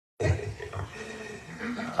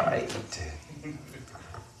right.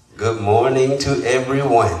 Good morning to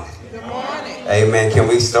everyone. Good morning. Amen. Can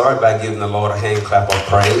we start by giving the Lord a hand clap of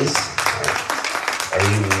praise?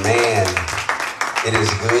 Amen. It is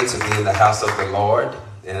good to be in the house of the Lord.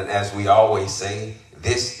 And as we always say,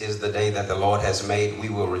 this is the day that the Lord has made. We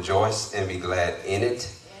will rejoice and be glad in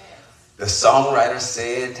it. The songwriter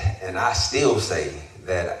said, and I still say,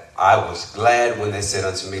 that I was glad when they said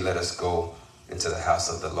unto me, let us go into the house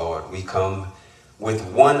of the Lord. We come with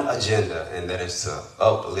one agenda, and that is to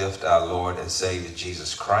uplift our Lord and Savior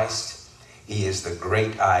Jesus Christ. He is the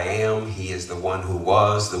great I am. He is the one who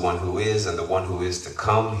was, the one who is, and the one who is to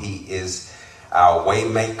come. He is our way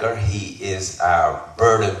maker. He is our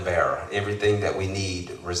burden bearer. Everything that we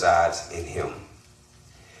need resides in him.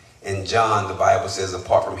 In John, the Bible says,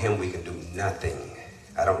 apart from him, we can do nothing.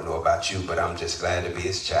 I don't know about you, but I'm just glad to be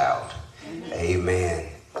his child. Amen.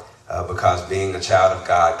 Because being a child of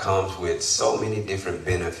God comes with so many different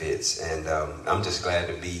benefits. And I'm just glad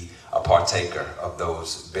to be a partaker of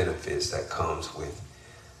those benefits that comes with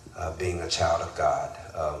being a child of God.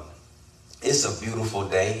 It's a beautiful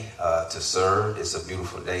day to serve. It's a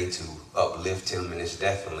beautiful day to uplift him. And it's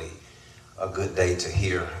definitely a good day to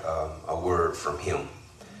hear a word from him.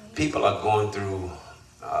 People are going through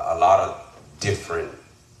a lot of different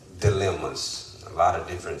dilemmas, a lot of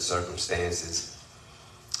different circumstances.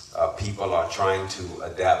 People are trying to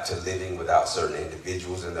adapt to living without certain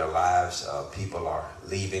individuals in their lives. People are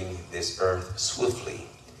leaving this earth swiftly.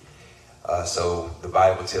 So the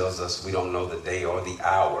Bible tells us we don't know the day or the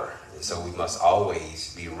hour. And so we must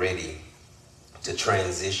always be ready to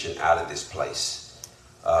transition out of this place.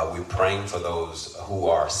 We're praying for those who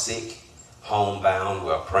are sick, homebound.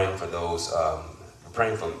 We're praying for those, we're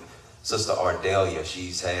praying for Sister Ardelia.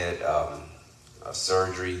 She's had a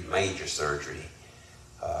surgery, major surgery.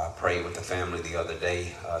 I prayed with the family the other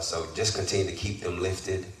day. So just continue to keep them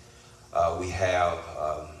lifted. We have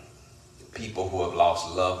people who have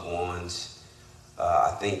lost loved ones.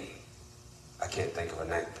 I can't think of her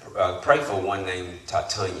name. Pray for one named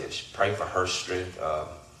Tanya. Pray for her strength.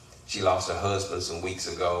 She lost her husband some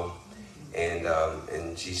weeks ago,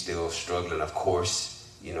 and she's still struggling, of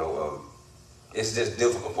course. You know, it's just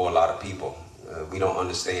difficult for a lot of people. We don't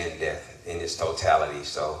understand death in its totality,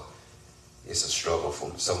 so it's a struggle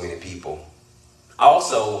for so many people.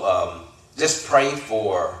 Also, just pray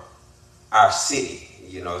for our city.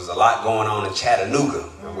 You know, there's a lot going on in Chattanooga.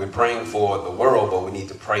 And we're praying for the world, but we need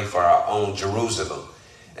to pray for our own Jerusalem.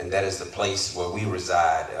 And that is the place where we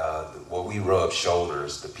reside, where we rub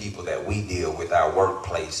shoulders, the people that we deal with, our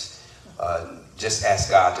workplace. Just ask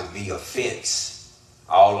God to be a fence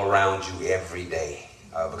all around you every day.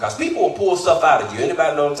 Because people will pull stuff out of you.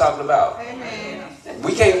 Anybody know what I'm talking about? Amen.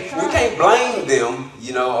 We can't blame them,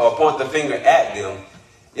 you know, or point the finger at them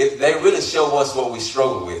if they really show us what we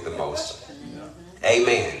struggle with the most.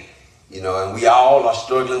 Amen. You know, and we all are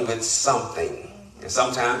struggling with something. And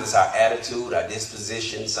sometimes it's our attitude, our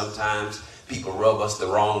disposition. Sometimes people rub us the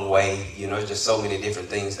wrong way. You know, it's just so many different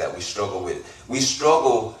things that we struggle with. We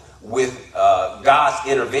struggle with God's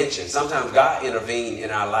intervention. Sometimes God intervenes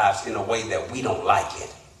in our lives in a way that we don't like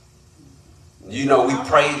it. You know, we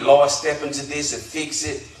pray, Lord, step into this and fix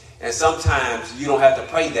it. And sometimes you don't have to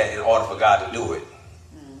pray that in order for God to do it.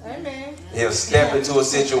 Amen. He'll step into a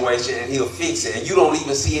situation and he'll fix it. And you don't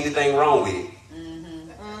even see anything wrong with it.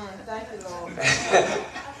 Thank you, Lord.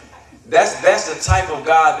 That's the type of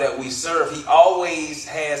God that we serve. He always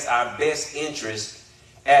has our best interest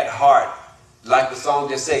at heart. Like the song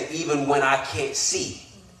just said, even when I can't see.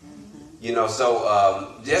 You know,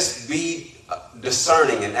 so just be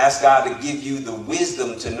discerning and ask God to give you the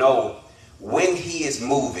wisdom to know when he is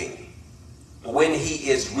moving, when he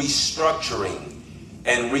is restructuring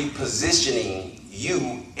and repositioning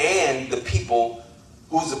you and the people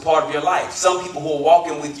who's a part of your life. Some people who are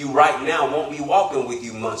walking with you right now won't be walking with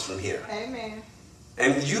you months from here. Amen.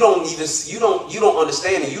 And you don't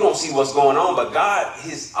understand and you don't see what's going on, but God,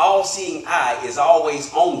 his all-seeing eye is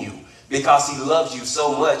always on you because he loves you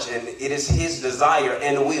so much, and it is his desire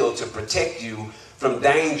and will to protect you from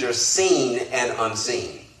danger seen and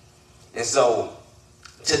unseen. And so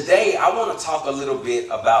today I want to talk a little bit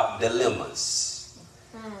about dilemmas.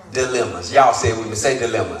 Dilemmas. Y'all say it with me. Say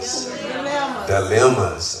dilemmas.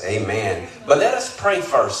 Dilemmas. Amen. But let us pray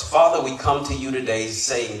first. Father, we come to you today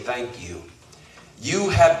saying thank you. You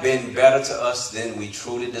have been better to us than we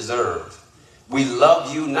truly deserve. We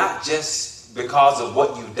love you not just because of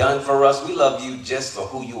what you've done for us. We love you just for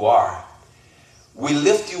who you are. We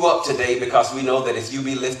lift you up today because we know that if you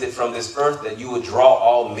be lifted from this earth, that you would draw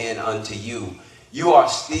all men unto you. You are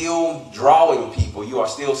still drawing people. You are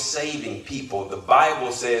still saving people. The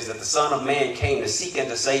Bible says that the Son of Man came to seek and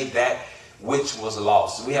to save that which was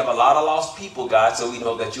lost. We have a lot of lost people, God, so we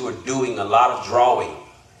know that you are doing a lot of drawing.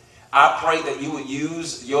 I pray that you would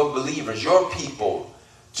use your believers, your people,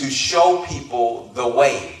 to show people the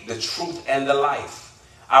way, the truth, and the life.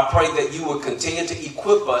 I pray that you would continue to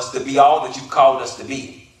equip us to be all that you've called us to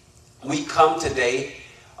be. We come today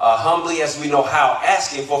humbly as we know how,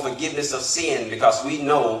 asking for forgiveness of sin, because we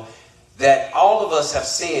know that all of us have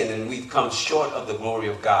sinned and we've come short of the glory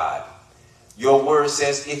of God. Your word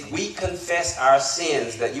says, if we confess our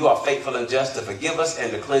sins, that you are faithful and just to forgive us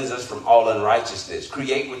and to cleanse us from all unrighteousness.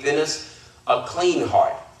 Create within us a clean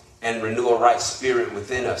heart and renew a right spirit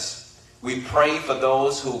within us. We pray for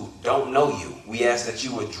those who don't know you. We ask that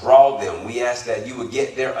you would draw them. We ask that you would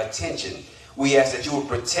get their attention. We ask that you would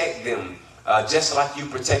protect them just like you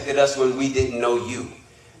protected us when we didn't know you.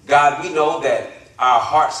 God, we know that our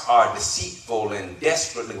hearts are deceitful and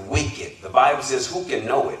desperately wicked. The Bible says, who can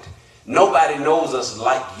know it? Nobody knows us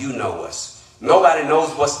like you know us. Nobody knows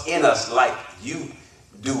what's in us like you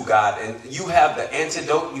do, God. And you have the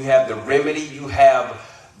antidote. You have the remedy. You have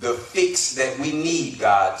the fix that we need,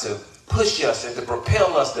 God, to push us and to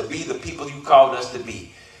propel us to be the people you called us to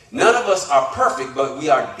be. None of us are perfect, but we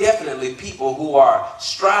are definitely people who are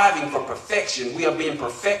striving for perfection. We are being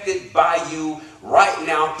perfected by you right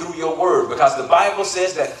now through your word, because the Bible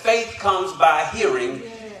says that faith comes by hearing,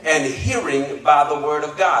 and hearing by the word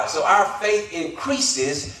of God. So our faith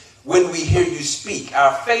increases when we hear you speak.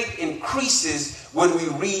 Our faith increases when we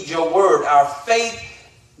read your word. Our faith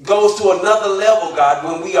goes to another level, God,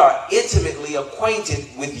 when we are intimately acquainted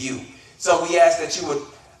with you. So we ask that you would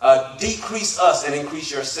decrease us and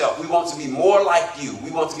increase yourself. We want to be more like you. We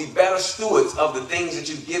want to be better stewards of the things that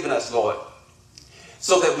you've given us, Lord,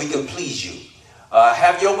 so that we can please you.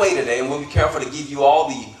 Have your way today, and we'll be careful to give you all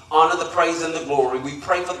the honor, the praise, and the glory. We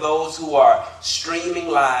pray for those who are streaming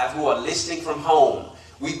live, who are listening from home.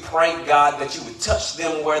 We pray, God, that you would touch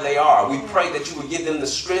them where they are. We pray that you would give them the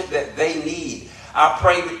strength that they need. I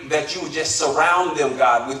pray that you would just surround them,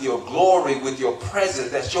 God, with your glory, with your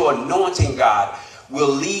presence, that your anointing, God,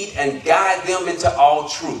 will lead and guide them into all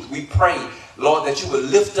truth. We pray, Lord, that you would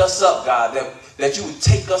lift us up, God, that you would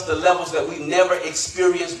take us to levels that we've never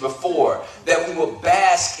experienced before, that we will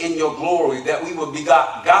bask in your glory, that we would be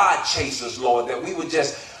God chasers, Lord, that we would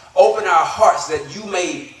just open our hearts, that you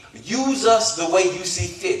may use us the way you see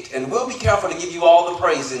fit. And we'll be careful to give you all the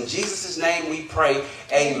praise. In Jesus' name we pray,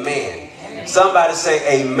 amen. Amen. Somebody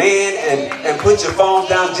say amen, and put your phones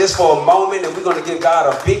down just for a moment, and we're going to give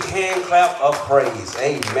God a big hand clap of praise.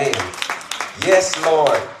 Amen. Yes,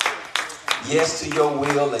 Lord. Yes to your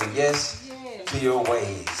will, and yes to your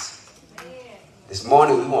ways. This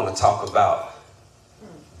morning we want to talk about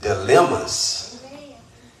dilemmas.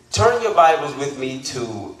 Turn your Bibles with me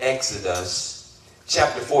to Exodus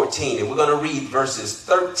chapter 14, and we're going to read verses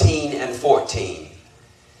 13 and 14.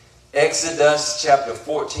 Exodus chapter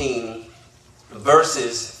 14,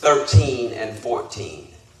 verses 13 and 14.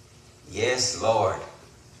 Yes, Lord.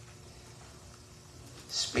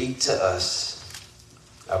 Speak to us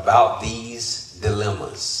about these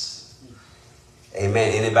dilemmas.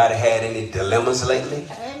 Amen. Anybody had any dilemmas lately?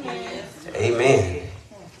 Amen. Amen.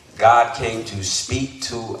 God came to speak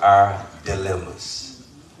to our dilemmas.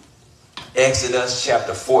 Exodus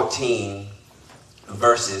chapter 14,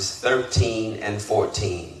 verses 13 and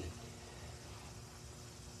 14.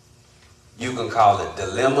 You can call it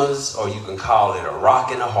dilemmas, or you can call it a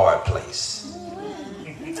rock and a hard place.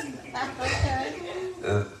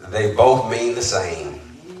 They both mean the same.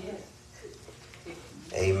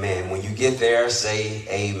 Amen. When you get there, say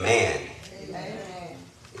amen. Amen.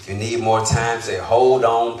 If you need more time, say hold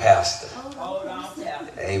on, Pastor. Hold on,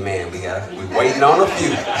 Pastor. Amen. We're waiting on a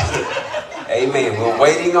few. Amen. We're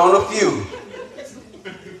waiting on a few.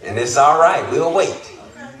 And it's all right. We'll wait.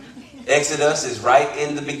 Exodus is right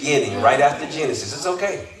in the beginning, right after Genesis. It's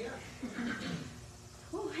okay.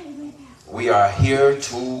 We are here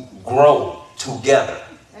to grow together.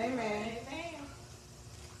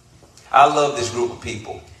 I love this group of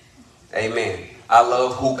people. Amen. I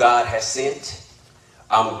love who God has sent.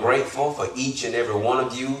 I'm grateful for each and every one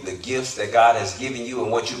of you, the gifts that God has given you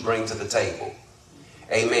and what you bring to the table.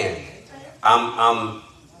 Amen. I'm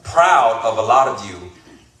proud of a lot of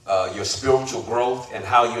you, your spiritual growth and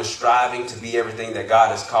how you're striving to be everything that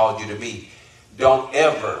God has called you to be. Don't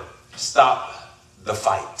ever stop the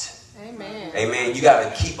fight. Amen. Amen. You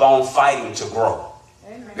got to keep on fighting to grow.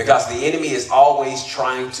 Because the enemy is always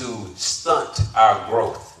trying to stunt our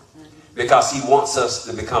growth, because he wants us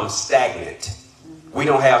to become stagnant. We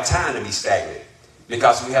don't have time to be stagnant,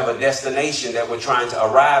 because we have a destination that we're trying to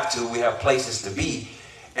arrive to. We have places to be.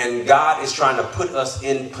 And God is trying to put us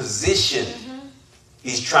in position.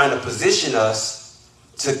 He's trying to position us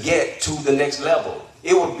to get to the next level.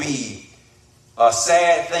 It would be a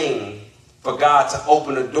sad thing for God to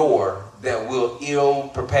open a door that we're ill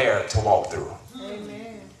prepared to walk through.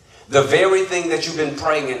 Amen. The very thing that you've been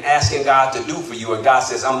praying and asking God to do for you, and God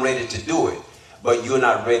says, I'm ready to do it, but you're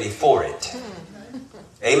not ready for it.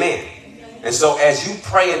 Amen. And so as you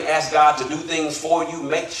pray and ask God to do things for you,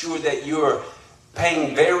 make sure that you're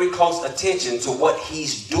paying very close attention to what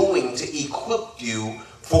he's doing to equip you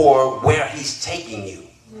for where he's taking you.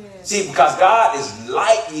 See, because God is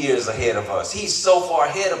light years ahead of us. He's so far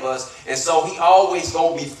ahead of us. And so he always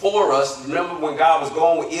goes before us. Remember when God was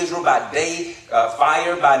going with Israel by day,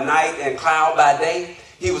 fire by night, and cloud by day?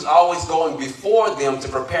 He was always going before them to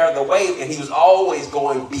prepare the way. And he was always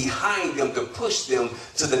going behind them to push them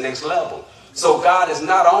to the next level. So God is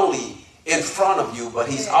not only in front of you, but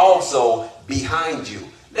he's also behind you.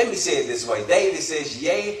 Let me say it this way. David says,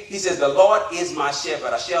 yea, he says, the Lord is my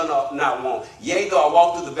shepherd, I shall not want. Yea, though I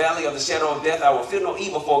walk through the valley of the shadow of death, I will fear no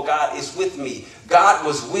evil, for God is with me. God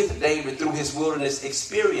was with David through his wilderness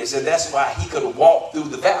experience, and that's why he could walk through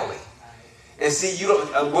the valley. And see, you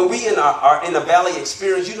don't, when we are in the valley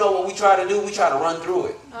experience, you know what we try to do? We try to run through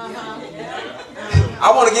it.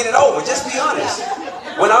 I want to get it over, just be honest.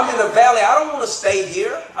 When I'm in the valley, I don't want to stay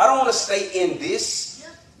here. I don't want to stay in this.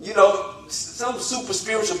 You know, some super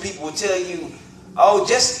spiritual people will tell you, oh,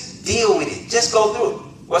 just deal with it. Just go through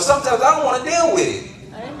it. Well, sometimes I don't want to deal with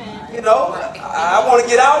it. Amen. You know, I want to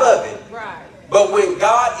get out of it. Right. But when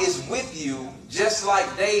God is with you, just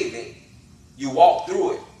like David, you walk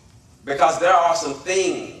through it. Because there are some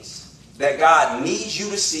things that God needs you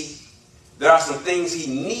to see. There are some things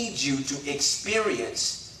he needs you to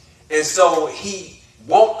experience. And so he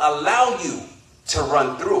won't allow you to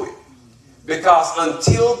run through it. Because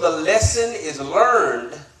until the lesson is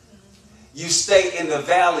learned, you stay in the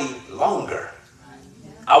valley longer.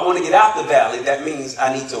 I want to get out the valley. That means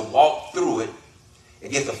I need to walk through it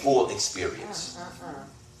and get the full experience.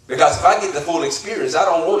 Because if I get the full experience, I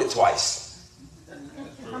don't want it twice.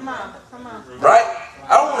 Come on. Right?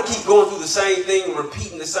 I don't want to keep going through the same thing,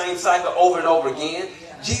 repeating the same cycle over and over again.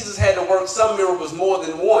 Jesus had to work some miracles more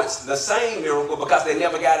than once, the same miracle, because they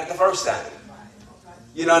never got it the first time.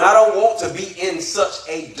 You know, and I don't want to be in such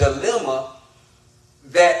a dilemma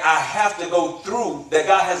that I have to go through, that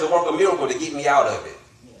God has to work a miracle to get me out of it.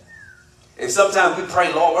 And sometimes we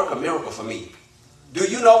pray, Lord, work a miracle for me. Do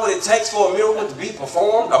you know what it takes for a miracle to be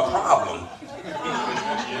performed? A problem.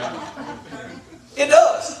 It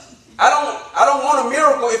does. I don't want a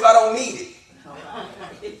miracle if I don't need it.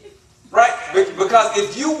 Right? Because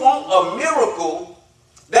if you want a miracle,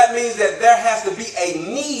 that means that there has to be a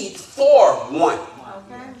need for one.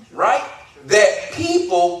 Right? That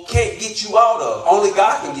people can't get you out of. Only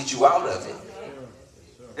God can get you out of it.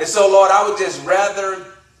 And so, Lord, I would just rather,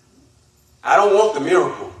 I don't want the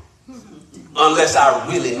miracle unless I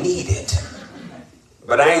really need it.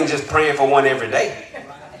 But I ain't just praying for one every day.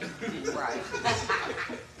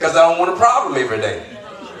 Because I don't want a problem every day.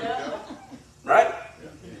 Right?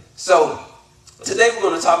 So, today we're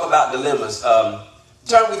going to talk about dilemmas.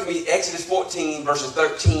 Turn with me, Exodus 14, verses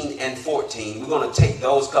 13 and 14. We're going to take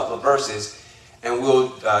those couple of verses and we'll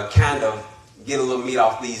kind of get a little meat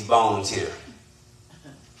off these bones here.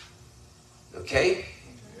 Okay?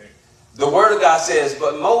 The word of God says,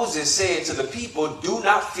 but Moses said to the people, do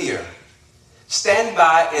not fear. Stand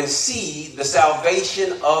by and see the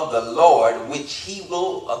salvation of the Lord, which he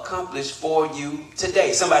will accomplish for you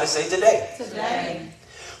today. Somebody say today. Today.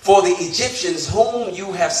 For the Egyptians whom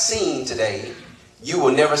you have seen today, you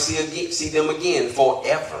will never see them again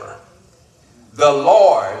forever. The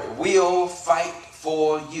Lord will fight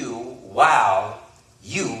for you while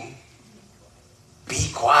you be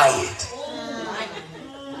quiet.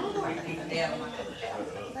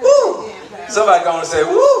 Woo! Somebody gonna say,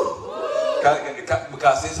 woo!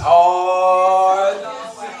 Because it's hard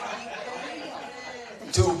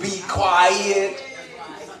to be quiet.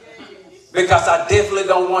 Because I definitely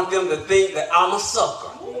don't want them to think that I'm a sucker.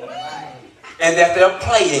 And that they're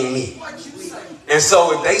playing me. And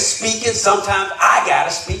so if they speaking, sometimes I got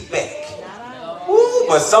to speak back. Woo,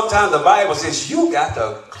 but sometimes the Bible says you got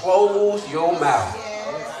to close your mouth.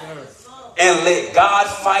 And let God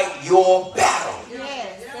fight your battle.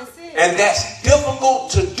 And that's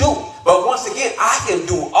difficult to do. But once again, I can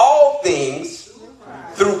do all things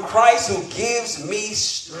through Christ who gives me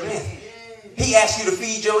strength. He asked you to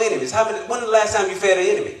feed your enemies. When was the last time you fed an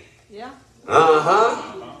enemy? Yeah.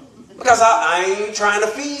 Uh-huh. Because I ain't trying to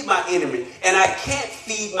feed my enemy. And I can't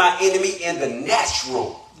feed my enemy in the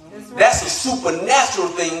natural. That's a supernatural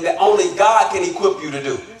thing that only God can equip you to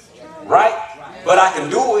do. Right? But I can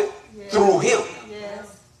do it through him.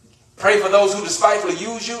 Pray for those who despitefully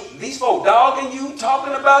use you. These folk dogging you,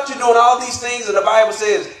 talking about you, doing all these things, and the Bible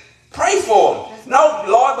says, pray for them. No,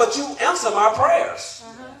 Lord, but you answer my prayers.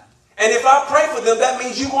 And if I pray for them, that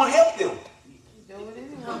means you're going to help them.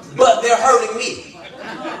 But they're hurting me.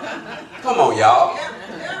 Come on, y'all.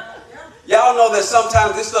 Y'all know that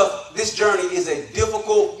sometimes this journey is a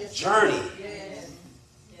difficult journey.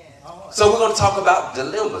 So we're going to talk about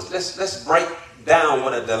dilemmas. Let's break down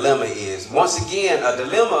what a dilemma is. Once again, a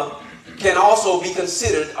dilemma can also be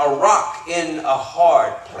considered a rock in a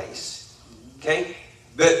hard place. Okay?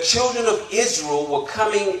 The children of Israel were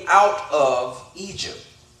coming out of Egypt.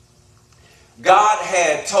 God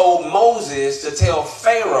had told Moses to tell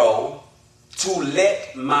Pharaoh to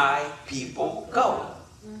let my people go.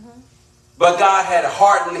 But God had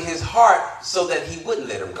hardened his heart so that he wouldn't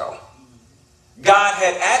let him go. God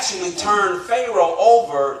had actually turned Pharaoh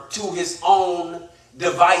over to his own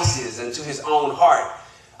devices and to his own heart.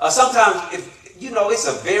 Sometimes, it's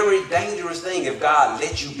a very dangerous thing if God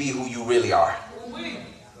lets you be who you really are.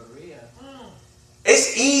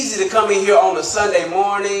 It's easy to come in here on a Sunday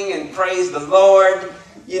morning and praise the Lord.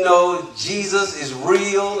 Jesus is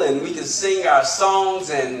real, and we can sing our songs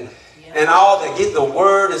and all that, get the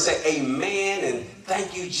word and say amen and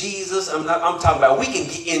thank you, Jesus. I'm talking about we can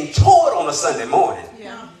get into it on a Sunday morning.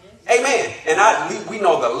 Amen. And we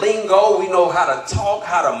know the lingo. We know how to talk,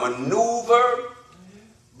 how to maneuver.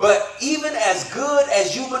 But even as good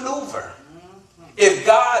as you maneuver, if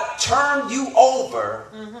God turned you over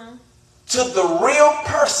to the real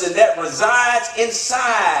person that resides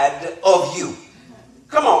inside of you,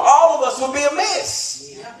 come on, all of us will be a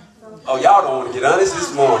mess. Oh, y'all don't want to get honest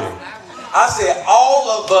this morning. I said all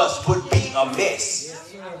of us would be a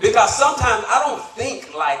mess. Because sometimes I don't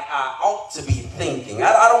think like I ought to be thinking.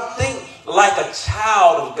 I don't think like a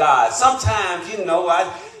child of God. Sometimes,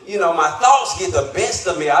 my thoughts get the best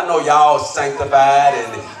of me. I know y'all sanctified,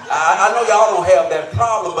 and I know y'all don't have that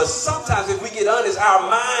problem. But sometimes, if we get honest, our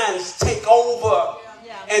minds take over.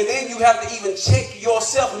 And then you have to even check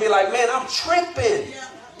yourself and be like, man, I'm tripping.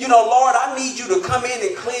 Lord, I need you to come in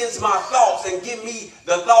and cleanse my thoughts and give me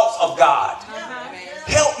the thoughts of God.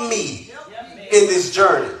 Help me in this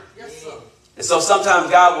journey. And so sometimes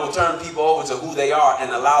God will turn people over to who they are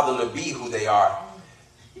and allow them to be who they are.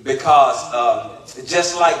 Because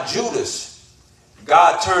just like Judas,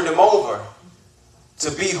 God turned him over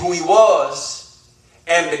to be who he was.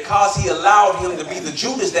 And because he allowed him to be the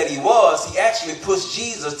Judas that he was, he actually pushed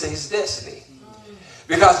Jesus to his destiny.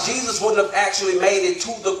 Because Jesus wouldn't have actually made it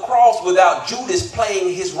to the cross without Judas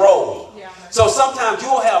playing his role. So sometimes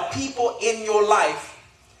you'll have people in your life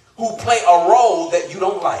who play a role that you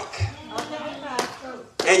don't like.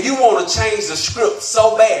 And you want to change the script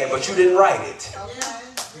so bad, but you didn't write it.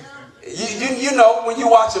 When you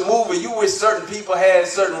watch a movie, you wish certain people had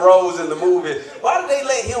certain roles in the movie. Why did they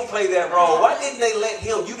let him play that role? Why didn't they let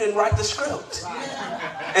him? You didn't write the script.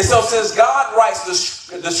 And so since God writes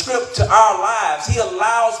the script to our lives, he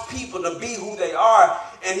allows people to be who they are.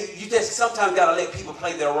 And you just sometimes got to let people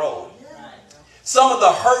play their role. Some of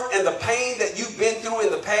the hurt and the pain that you've been through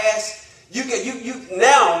in the past,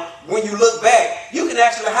 now when you look back, you can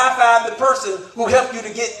actually high five the person who helped you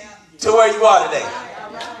to get to where you are today.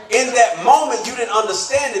 In that moment, you didn't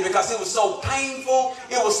understand it because it was so painful.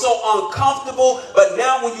 It was so uncomfortable. But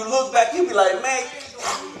now when you look back, you'll be like, man,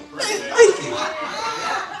 thank you.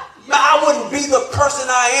 I wouldn't be the person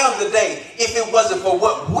I am today if it wasn't for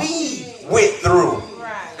what we went through.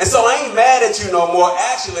 And so I ain't mad at you no more.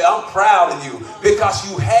 Actually, I'm proud of you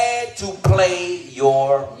because you had to play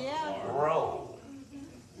your role.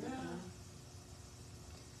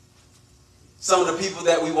 Some of the people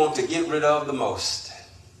that we want to get rid of the most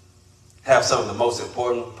have some of the most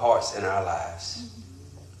important parts in our lives.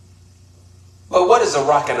 But what is a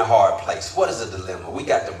rock in a hard place? What is a dilemma? We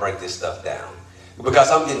got to break this stuff down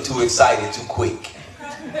because I'm getting too excited too quick.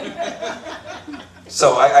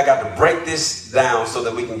 So I got to break this down so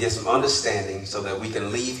that we can get some understanding, so that we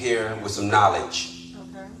can leave here with some knowledge.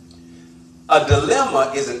 A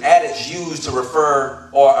dilemma is an adage used to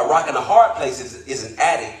refer, or a rock in a hard place is an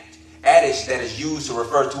adage that is used to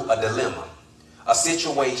refer to a dilemma, a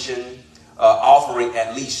situation offering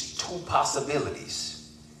at least two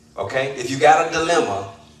possibilities. Okay? If you got a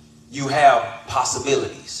dilemma, you have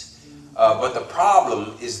possibilities. But the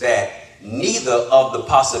problem is that neither of the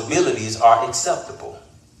possibilities are acceptable.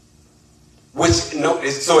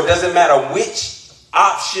 So it doesn't matter which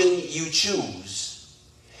option you choose.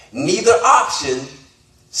 Neither option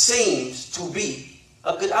seems to be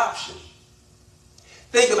a good option.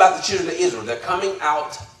 Think about the children of Israel. They're coming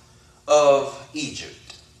out of Egypt.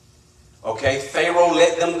 Okay, Pharaoh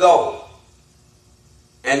let them go.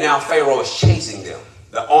 And now Pharaoh is chasing them.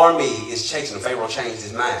 The army is chasing them. Pharaoh changed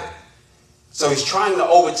his mind. So he's trying to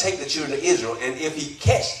overtake the children of Israel. And if he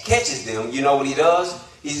catches them, you know what he does?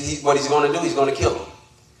 What he's going to do, he's going to kill them.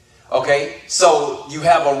 Okay, so you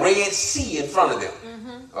have a Red Sea in front of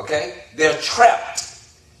them. Okay, they're trapped.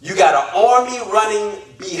 You got an army running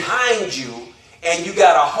behind you, and you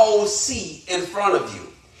got a whole sea in front of you.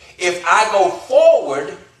 If I go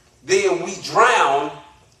forward, then we drown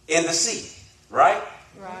in the sea, right?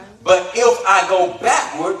 Right. But if I go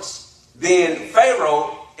backwards, then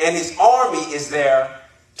Pharaoh and his army is there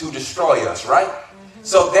to destroy us, right?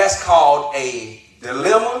 So that's called a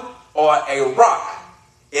dilemma or a rock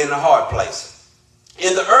in a hard place.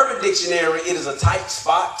 In the Urban Dictionary, it is a tight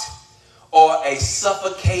spot or a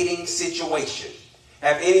suffocating situation.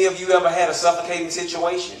 Have any of you ever had a suffocating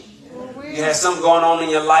situation? You had something going on in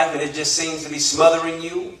your life and it just seems to be smothering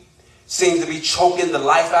you, seems to be choking the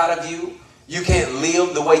life out of you. You can't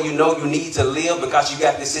live the way you know you need to live because you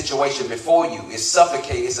got this situation before you. It's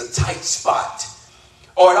suffocating. It's a tight spot.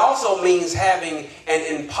 Or it also means having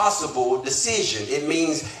an impossible decision. It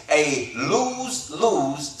means a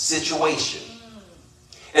lose-lose situation.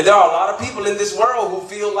 And there are a lot of people in this world who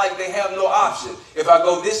feel like they have no option. If I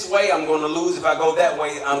go this way, I'm going to lose. If I go that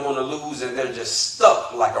way, I'm going to lose. And they're just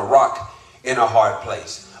stuck like a rock in a hard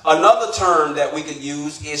place. Another term that we could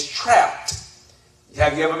use is trapped.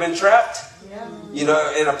 Have you ever been trapped? Yeah. You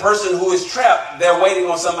know, and a person who is trapped, they're waiting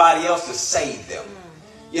on somebody else to save them.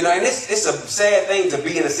 You know, and it's a sad thing to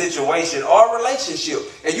be in a situation or a relationship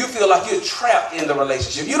and you feel like you're trapped in the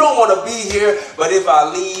relationship. You don't want to be here, but if I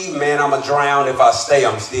leave, man, I'm going to drown. If I stay,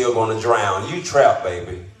 I'm still going to drown. You trapped,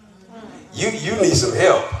 baby. You need some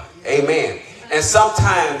help. Amen. And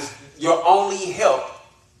sometimes your only help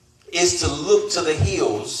is to look to the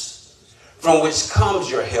hills from which comes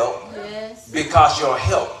your help. Yes. Because your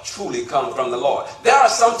help truly comes from the Lord. There are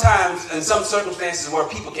sometimes in some circumstances where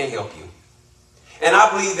people can't help you. And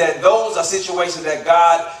I believe that those are situations that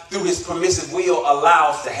God, through his permissive will,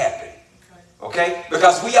 allows to happen. Okay?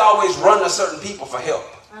 Because we always run to certain people for help.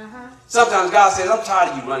 Sometimes God says, I'm tired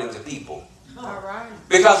of you running to people. All right.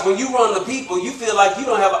 Because when you run to people, you feel like you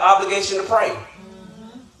don't have an obligation to pray.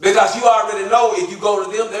 Because you already know if you go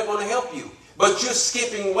to them, they're going to help you. But you're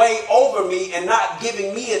skipping way over me and not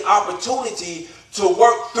giving me an opportunity to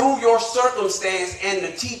work through your circumstance and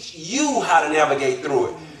to teach you how to navigate through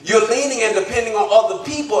it. You're leaning and depending on other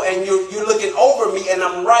people and you're looking over me and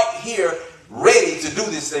I'm right here ready to do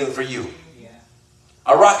this thing for you. Yeah.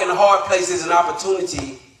 A rock in a hard place is an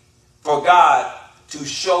opportunity for God to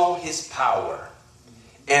show his power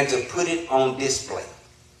and to put it on display.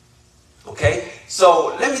 Okay?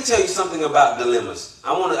 So let me tell you something about dilemmas.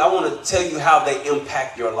 I want to tell you how they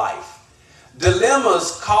impact your life.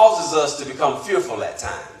 Dilemmas causes us to become fearful at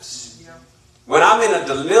times. When I'm in a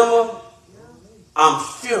dilemma, I'm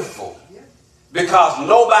fearful because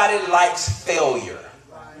nobody likes failure.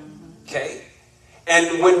 Okay?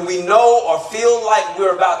 And when we know or feel like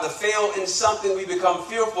we're about to fail in something, we become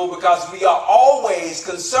fearful because we are always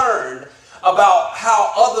concerned about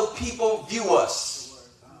how other people view us.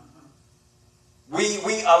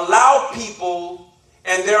 We allow people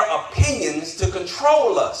and their opinions to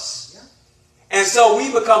control us. And so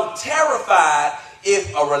we become terrified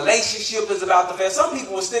if a relationship is about to fail. Some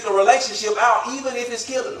people will stick a relationship out even if it's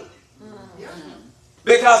killing them.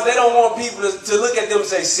 Because they don't want people to look at them and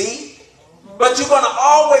say, see? But you're going to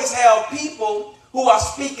always have people who are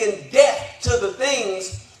speaking death to the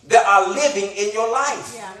things that are living in your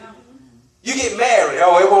life. Yeah. You get married.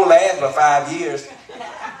 Oh, it won't last but 5 years.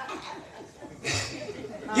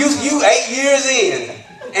 You 8 years in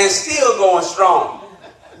and still going strong.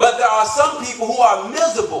 But there are some people who are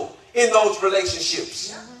miserable in those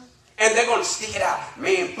relationships. And they're going to stick it out.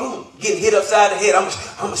 Man, boom, getting hit upside the head. I'm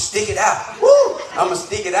going to stick it out. Woo, I'm going to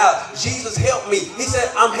stick it out. Jesus, help me. He said,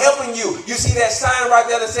 I'm helping you. You see that sign right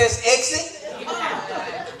there that says exit?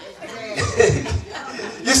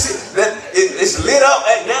 You see, that it's lit up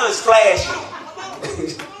and now it's flashing.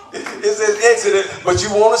 It says exit, but you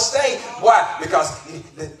want to stay. Why? Because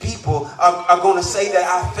the people are going to say that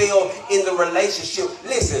I failed in the relationship.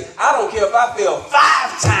 Listen, I don't care if I fail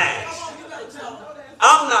 5 times.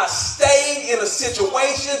 I'm not staying in a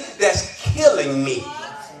situation that's killing me.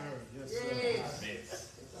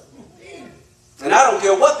 And I don't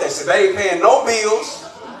care what they say. They ain't paying no bills.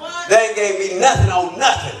 They ain't gave me nothing on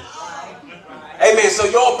nothing. Amen. So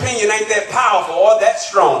your opinion ain't that powerful or that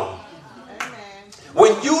strong.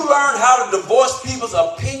 When you how to divorce people's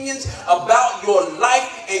opinions about your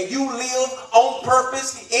life and you live on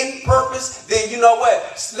purpose, in purpose, then you know what?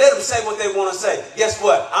 Let them say what they want to say. Guess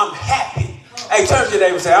what? I'm happy. Hey, turn to your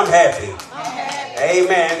neighbor and say, I'm happy.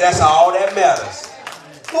 Amen. That's all that matters.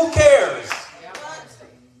 Who cares?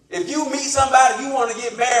 If you meet somebody you want to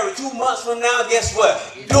get married 2 months from now, guess what?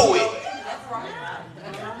 Do it.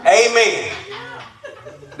 Amen.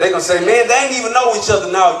 They're going to say, man, they ain't even know each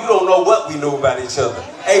other now. You don't know what we know about each other.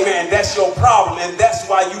 Amen. That's your problem. And that's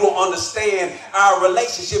why you don't understand our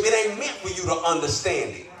relationship. It ain't meant for you to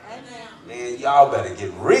understand it. Man, y'all better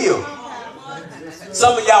get real.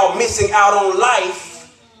 Some of y'all missing out on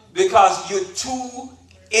life because you're too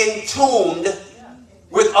in tuned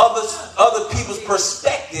with other people's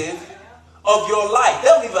perspective of your life. They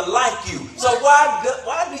don't even like you. So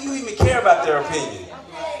why do you even care about their opinion?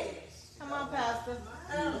 Come on, Pastor.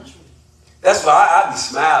 That's why I be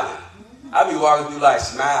smiling. I be walking through like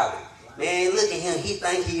smiling. Man, look at him. He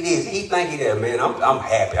think he this. He think he that. Man, I'm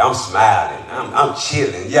happy. I'm smiling. I'm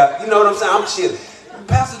chilling. Yeah, you know what I'm saying? I'm chilling.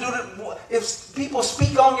 Pastor, if people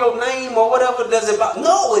speak on your name or whatever, does it bother?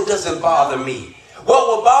 No, it doesn't bother me. What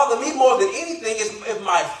will bother me more than anything is if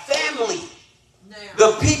my family,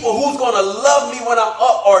 the people who's going to love me when I'm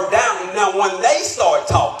up or down. Now, when they start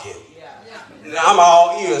talking, I'm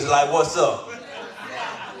all ears like, what's up?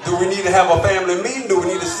 Do we need to have a family meeting? Do we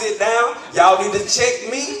need to sit down? Y'all need to check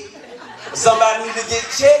me? Somebody need to get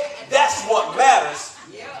checked? That's what matters.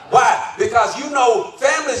 Why? Because you know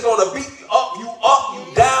family's going to be up,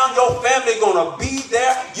 you down. Your family going to be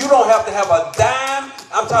there. You don't have to have a dime.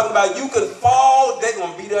 I'm talking about you can fall. They're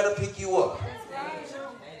going to be there to pick you up.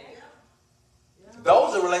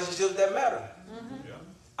 Those are relationships that matter.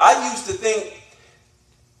 I used to think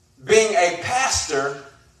being a pastor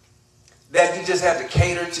that you just have to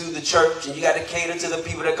cater to the church and you got to cater to the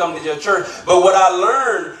people that come to your church. But what I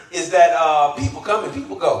learned is that people come and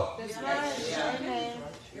people go.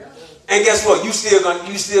 And guess what? You still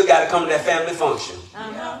got to come to that family function.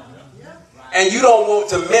 And you don't want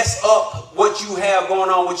to mess up what you have going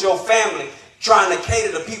on with your family trying to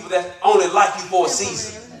cater to people that only like you for a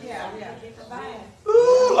season.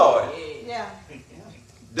 Ooh, Lord.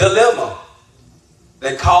 Dilemma.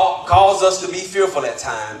 They cause us to be fearful at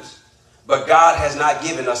times. But God has not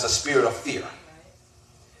given us a spirit of fear.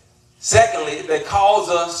 Secondly, they cause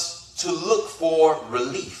us to look for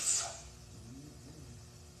relief.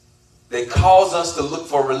 They cause us to look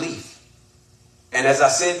for relief. And as I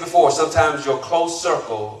said before, sometimes your close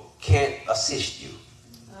circle can't assist you.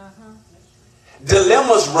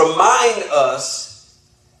 Dilemmas remind us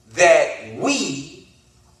that we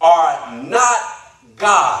are not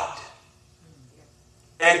God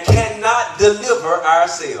and cannot deliver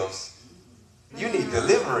ourselves. You need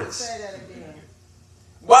deliverance.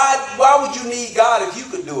 Why would you need God if you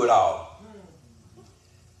could do it all?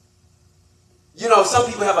 You know, some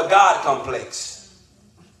people have a God complex.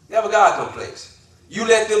 They have a God complex. You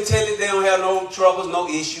let them tell you they don't have no troubles, no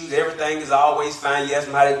issues. Everything is always fine. You ask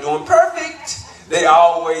them how they're doing. Perfect. They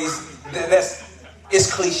always,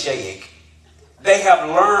 it's cliche-ic. They have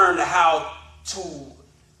learned how to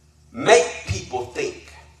make people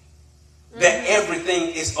think that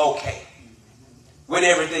everything is okay when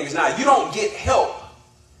everything is not. You don't get help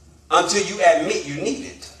until you admit you need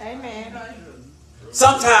it. Amen.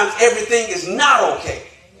 Sometimes everything is not okay.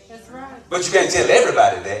 That's right. But you can't tell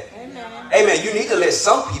everybody that. Amen. Amen. You need to let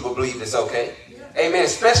some people believe it's okay. Amen.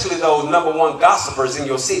 Especially those #1 gossipers in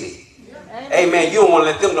your city. Amen. You don't want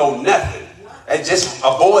to let them know nothing. And just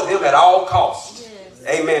avoid them at all costs.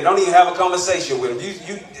 Amen. Don't even have a conversation with them.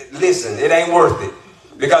 You listen, it ain't worth it.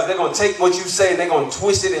 Because they're going to take what you say and they're going to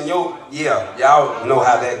twist it in your, y'all know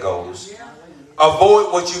how that goes.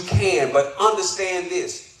 Avoid what you can, but understand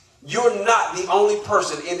this. You're not the only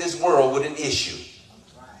person in this world with an issue.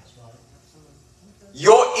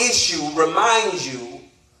 Your issue reminds you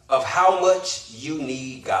of how much you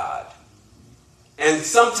need God. And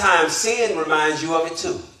sometimes sin reminds you of it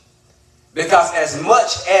too. Because as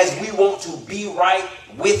much as we want to be right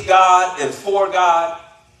with God and for God,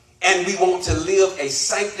 and we want to live a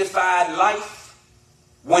sanctified life,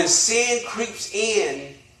 when sin creeps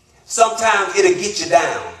in, sometimes it'll get you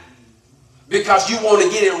down. Because you want to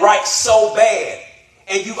get it right so bad.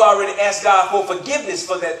 And you've already asked God for forgiveness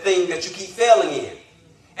for that thing that you keep failing in.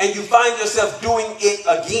 And you find yourself doing it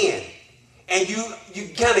again. And you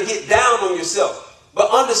kind of get down on yourself.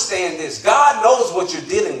 But understand this. God knows what you're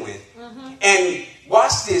dealing with. And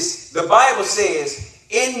watch this. The Bible says,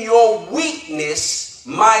 in your weakness,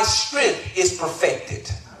 my strength is perfected.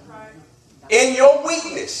 In your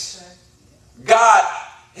weakness, God,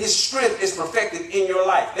 his strength is perfected in your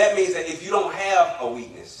life. That means that if you don't have a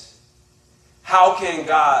weakness, how can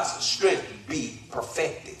God's strength be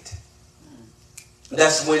perfected?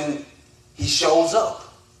 That's when he shows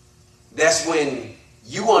up. That's when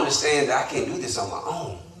you understand that I can't do this on my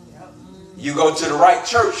own. You go to the right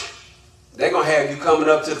church, they're going to have you coming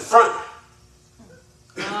up to the front.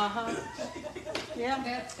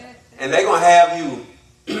 Yeah. And they're going to have you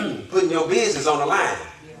putting your business on the line.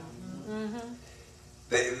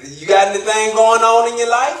 You got anything going on in your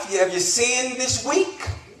life? Have you sinned this week?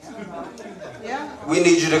 Yeah. We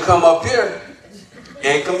need you to come up here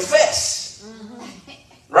and confess.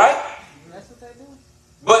 Right? That's what they do.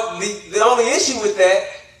 But the only issue with that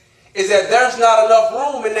is that there's not enough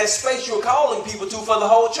room in that space you're calling people to for the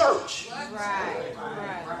whole church. Right.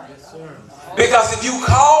 Because if you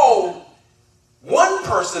call one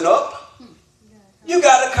person up, you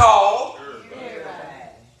got to call.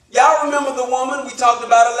 Y'all remember the woman we talked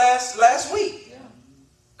about it last week?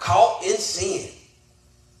 Caught in sin.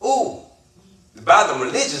 Ooh, by the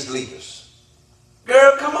religious leaders.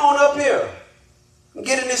 Girl, come on up here.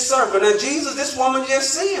 Get in this circle. Now, Jesus, this woman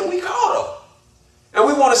just sinned. We caught her. And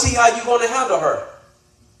we want to see how you're going to handle her.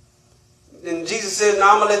 And Jesus said,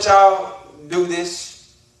 "Now I'm going to let y'all do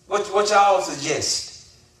this. What y'all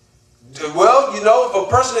suggest?" Well, you know, if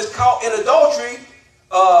a person is caught in adultery,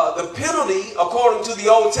 the penalty, according to the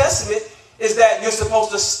Old Testament, is that you're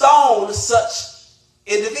supposed to stone such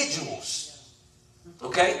individuals.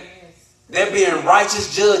 Okay? They're being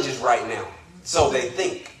righteous judges right now. So they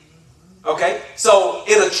think. Okay? So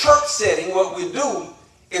in a church setting, what we do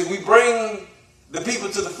is we bring the people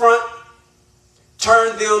to the front,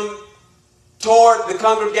 turn them toward the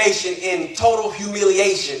congregation in total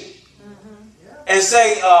humiliation, and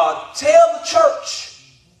say, tell the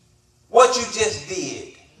church what you just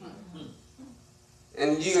did.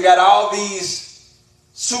 And you got all these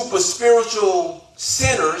super spiritual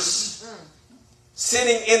sinners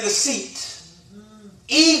sitting in the seat,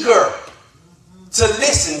 eager to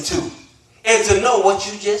listen to and to know what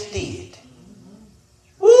you just did.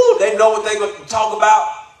 Woo, they know what they're going to talk about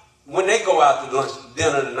when they go out to lunch,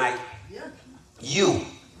 dinner tonight. You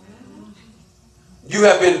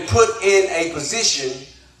have been put in a position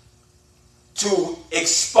to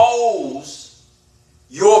expose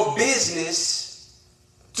your business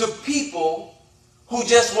to people who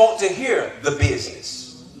just want to hear the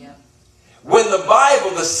business. When the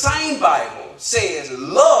Bible, the same Bible, says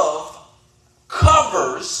love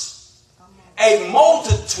covers a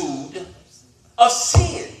multitude of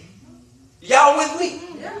sin. Y'all with me?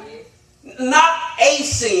 Not a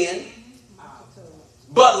sin,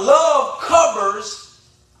 but love covers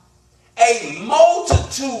a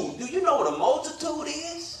multitude. Do you know what a multitude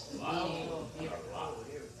is?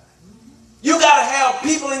 You got to have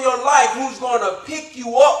people in your life who's going to pick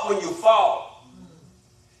you up when you fall.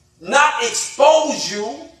 Not expose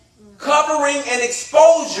you. Covering and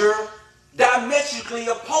exposure diametrically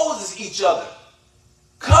opposes each other.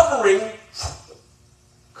 Covering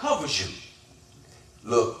covers you.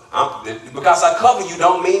 Look, because I cover you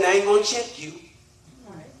don't mean I ain't going to check you.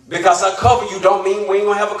 Because I cover you don't mean we ain't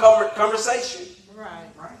going to have a conversation.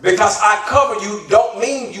 Because I cover you don't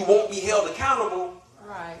mean you won't be held accountable.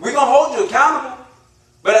 We're going to hold you accountable.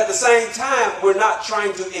 But at the same time, we're not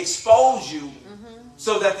trying to expose you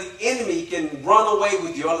so that the enemy can run away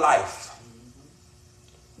with your life.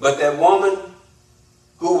 But that woman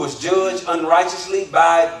who was judged unrighteously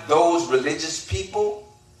by those religious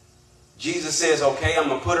people, Jesus says, okay, I'm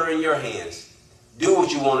going to put her in your hands. Do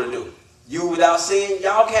what you want to do. You without sin,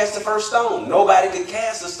 y'all cast the first stone. Nobody could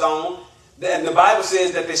cast a stone. And the Bible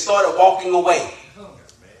says that they started walking away.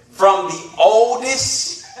 From the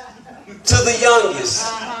oldest to the youngest.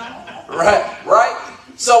 Right?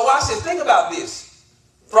 So watch this. Think about this.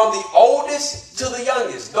 From the oldest to the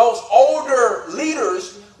youngest. Those older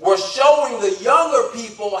leaders were showing the younger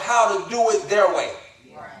people how to do it their way.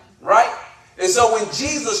 Right? And so when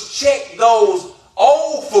Jesus checked those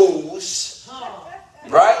old fools,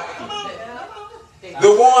 right?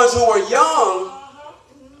 The ones who were young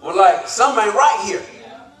were like, something ain't right here.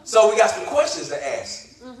 So we got some questions to ask.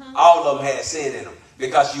 All of them had sin in them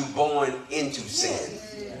because you born into sin.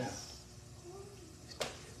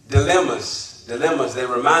 Dilemmas. They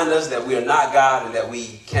remind us that we are not God and that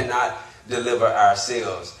we cannot deliver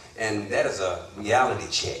ourselves. And that is a reality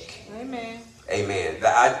check. Amen.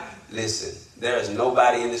 Listen, there is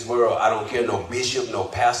nobody in this world. I don't care, no bishop, no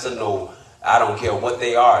pastor, I don't care what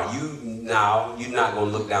they are. You're not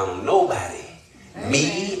going to look down on nobody. Amen.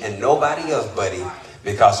 Me and nobody else, buddy.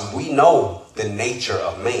 Because we know the nature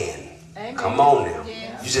of man. Amen. Come on now.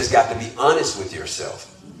 Yeah. You just got to be honest with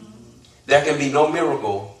yourself. There can be no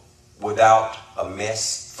miracle without a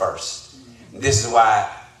mess first. This is why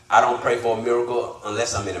I don't pray for a miracle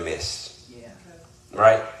unless I'm in a mess. Yeah.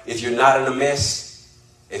 Right? If you're not in a mess,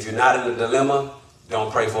 if you're not in a dilemma,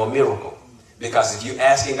 don't pray for a miracle. Because if you're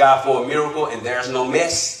asking God for a miracle and there's no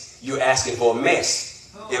mess, you're asking for a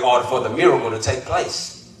mess in order for the miracle to take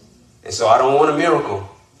place. And so I don't want a miracle,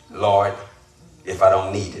 Lord, if I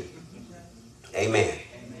don't need it. Amen.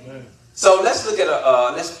 Amen. So let's look at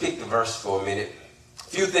let's pick the verse for a minute. A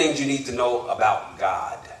few things you need to know about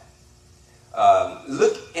God.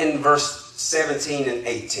 Look in verse 17 and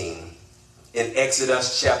 18 in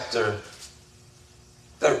Exodus chapter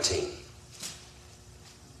 13.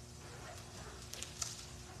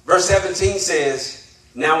 Verse 17 says,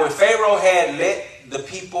 "Now when Pharaoh had let the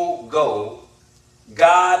people go,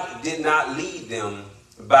 God did not lead them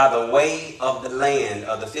by the way of the land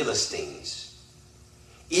of the Philistines,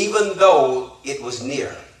 even though it was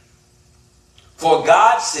near. For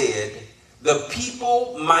God said, the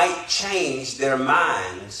people might change their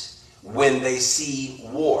minds when they see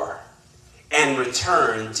war and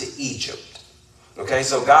return to Egypt." Okay,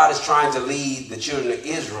 so God is trying to lead the children of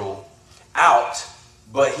Israel out,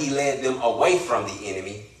 but he led them away from the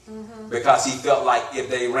enemy because he felt like if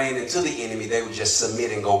they ran into the enemy, they would just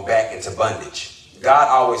submit and go back into bondage. God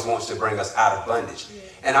always wants to bring us out of bondage.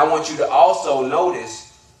 And I want you to also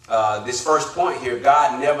notice this first point here.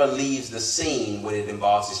 God never leaves the scene when it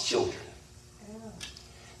involves his children.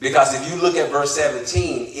 Because if you look at verse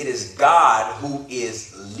 17, it is God who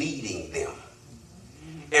is leading them.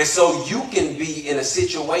 And so you can be in a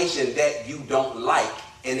situation that you don't like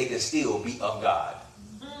and it can still be of God.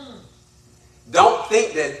 Don't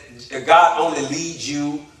think that God only leads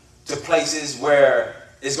you to places where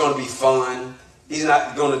it's going to be fun. He's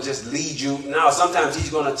not going to just lead you. Now, sometimes he's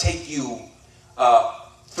going to take you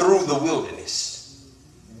through the wilderness.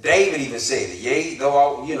 David even said it. Yea,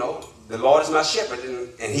 though, the Lord is my shepherd.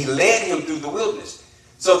 And he led him through the wilderness.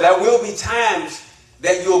 So there will be times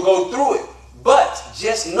that you'll go through it. But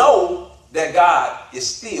just know that God is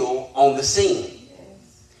still on the scene.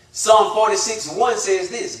 Psalm 46:1 says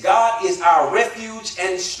this: "God is our refuge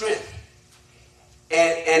and strength,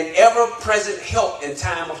 and ever-present help in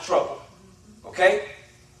time of trouble." Okay?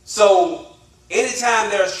 So anytime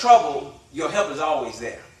there's trouble, your help is always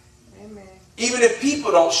there. Amen. Even if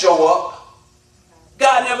people don't show up,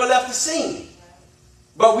 God never left the scene.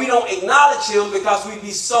 But we don't acknowledge him because we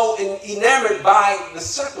be so enamored by the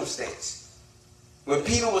circumstance. When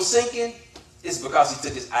Peter was sinking, it's because he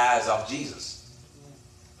took his eyes off Jesus.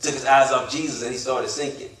 Took his eyes off Jesus and he started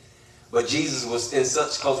sinking. But Jesus was in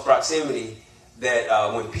such close proximity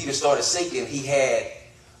that when Peter started sinking, he had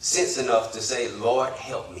sense enough to say, "Lord,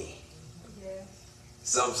 help me." Yes.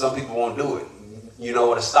 Some people won't do it. You know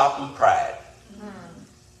what to stop them? Pride.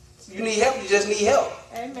 You need help, you just need help.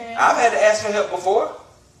 Amen. I've had to ask for help before.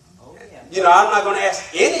 Oh, yeah. I'm not going to ask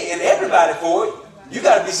any and everybody for it. You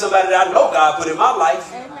got to be somebody that I know God put in my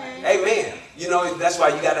life. Amen. Amen. That's why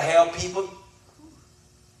you got to have people.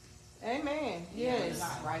 Amen. Yes.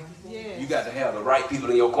 Yes. You got to have the right people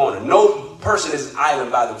in your corner. No person is an island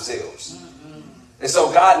by themselves. And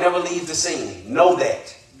so God never leaves the scene. Know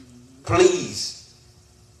that. Please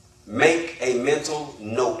make a mental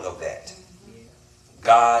note of that.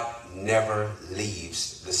 God never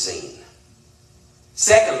leaves the scene.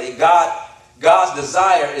 Secondly, God's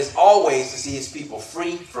desire is always to see his people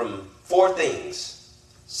free from four things: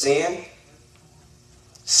 sin,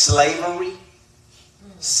 slavery,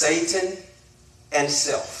 Satan, and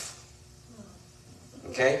self.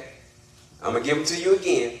 Okay? I'm going to give them to you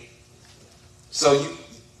again. So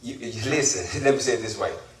you listen, let me say it this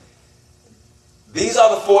way. These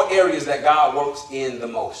are the four areas that God works in the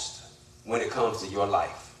most when it comes to your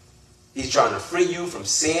life. He's trying to free you from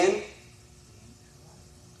sin,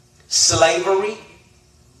 slavery,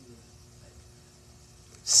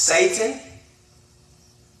 Satan,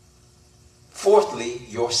 fourthly,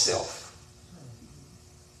 yourself.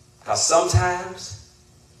 Because sometimes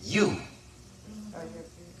you.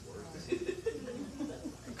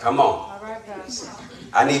 Come on.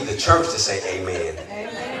 I need the church to say amen.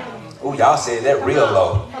 Amen. Oh, y'all said that real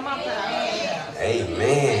low.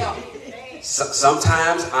 Amen.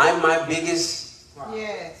 Sometimes I'm my biggest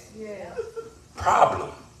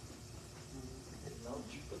problem.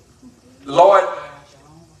 Lord,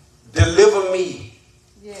 deliver me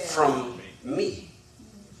from me.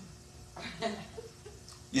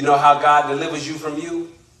 You know how God delivers you from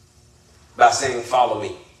you? By saying, "Follow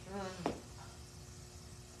me."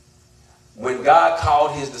 When God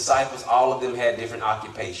called his disciples, all of them had different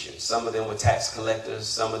occupations. Some of them were tax collectors.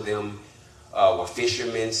 Some of them were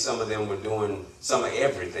fishermen. Some of them were doing some of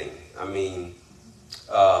everything.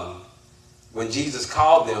 When Jesus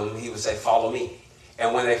called them, he would say, "Follow me."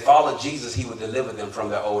 And when they followed Jesus, he would deliver them from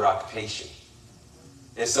their old occupation.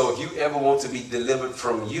 And so if you ever want to be delivered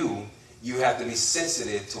from you, you have to be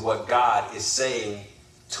sensitive to what God is saying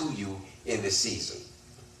to you in this season.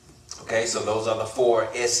 Okay, so those are the 4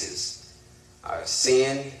 S's.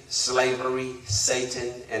 Sin, slavery,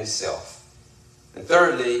 Satan, and self. And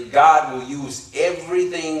thirdly, God will use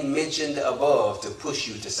everything mentioned above to push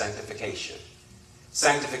you to sanctification.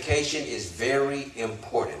 Sanctification is very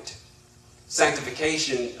important.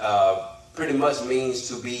 Sanctification pretty much means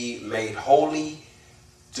to be made holy,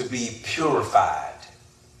 to be purified.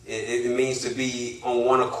 It means to be on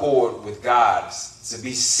one accord with God, to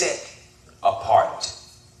be set apart.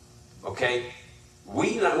 Okay?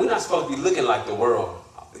 We're not supposed to be looking like the world,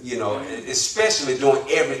 you know, especially doing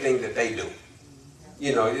everything that they do.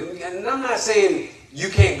 You know, and I'm not saying you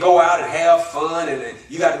can't go out and have fun and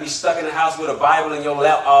you got to be stuck in the house with a Bible in your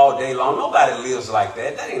lap all day long. Nobody lives like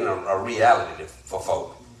that. That ain't a reality for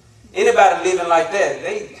folk. Anybody living like that,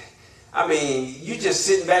 you just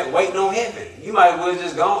sitting back waiting on heaven. You might as well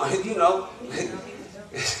just go, you know.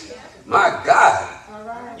 My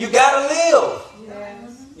God. You got to live.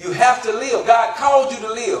 Yes. You have to live. God called you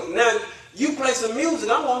to live. Now, you play some music,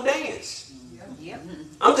 I'm going to dance. Yep.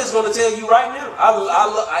 I'm just going to tell you right now,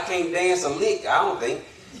 I can't dance a lick, I don't think.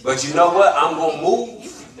 But you know what? I'm going to move.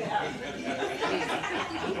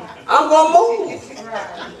 I'm going to move.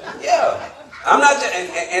 Yeah. I'm not just,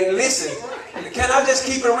 and listen, can I just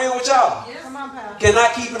keep it real with y'all? Come on, Pastor. Can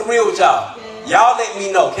I keep it real with y'all? Y'all let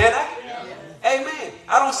me know, can I? Amen.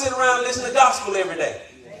 I don't sit around and listen to gospel every day.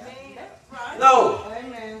 No.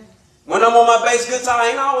 Amen. When I'm on my bass guitar, I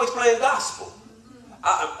ain't always playing gospel.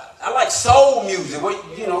 I like soul music,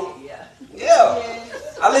 you know. Yeah.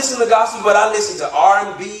 I listen to gospel, but I listen to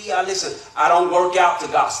R&B. I don't work out to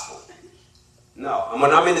gospel. No.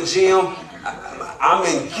 When I'm in the gym, I'm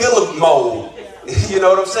in killer mode. You know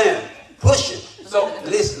what I'm saying? Pushing. So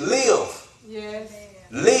let's live. Yes.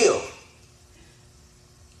 Live.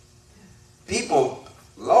 People,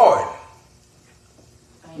 Lord.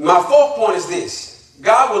 My 4th point is this.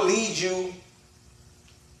 God will lead you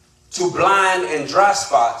to blind and dry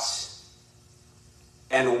spots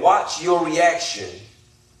and watch your reaction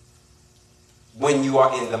when you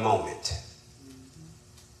are in the moment.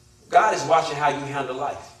 God is watching how you handle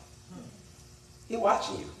life. He's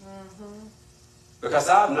watching you. Because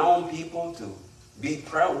I've known people to be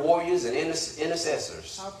prayer warriors and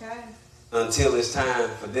intercessors until it's time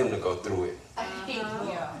for them to go through it.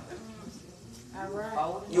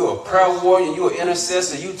 You're a prayer warrior, you're an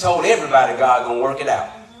intercessor, you told everybody God gonna work it out.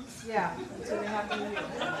 Yeah.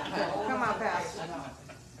 Come on, Pastor.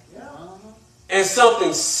 And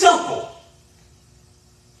something simple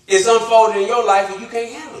is unfolding in your life and you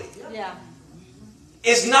can't handle it. Yeah.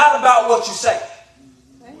 It's not about what you say.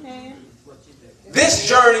 Amen. This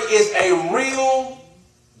journey is a real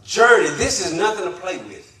journey. This is nothing to play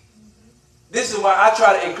with. This is why I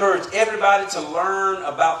try to encourage everybody to learn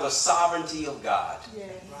about the sovereignty of God. Yes.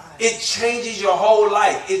 It changes your whole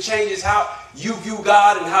life. It changes how you view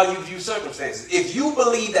God and how you view circumstances. If you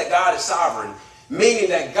believe that God is sovereign, meaning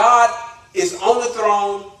that God is on the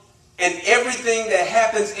throne and everything that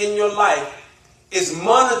happens in your life is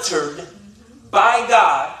monitored by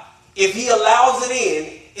God, if he allows it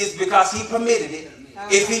in, it's because he permitted it.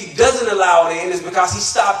 If he doesn't allow it in, it's because he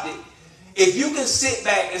stopped it. If you can sit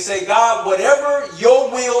back and say, God, whatever your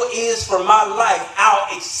will is for my life,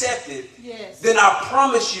 I'll accept it. Yes. Then I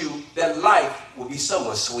promise you that life will be so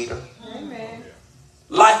much sweeter. Amen.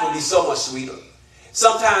 Life will be so much sweeter.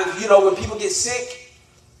 Sometimes, you know, when people get sick,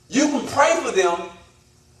 you can pray for them,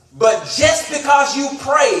 but just because you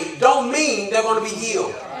pray don't mean they're going to be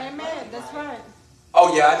healed. Amen. That's right.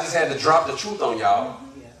 Oh yeah, I just had to drop the truth on y'all.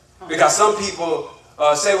 Because some people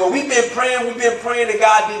say, well, we've been praying and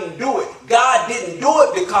God didn't do it. God didn't do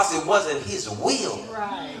it because it wasn't his will.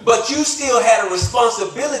 Right. But you still had a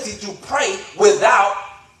responsibility to pray without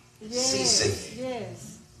ceasing.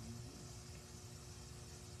 Yes.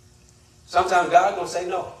 Sometimes God's going to say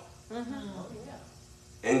no.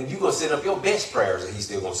 And you're going to set up your best prayers and he's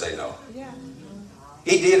still going to say no. Yeah.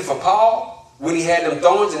 He did it for Paul when he had them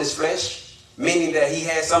thorns in his flesh, meaning that he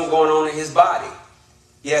had something going on in his body.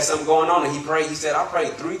 He had something going on and he prayed. He said, I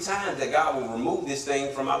prayed 3 times that God will remove this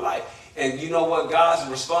thing from my life. And you know what God's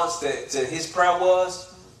response to his prayer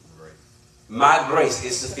was? My grace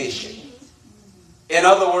is sufficient. In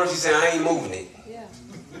other words, he said, I ain't moving it. Yeah.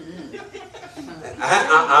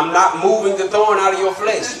 I'm not moving the thorn out of your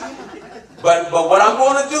flesh. But what I'm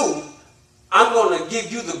going to do, I'm going to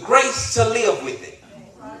give you the grace to live with it.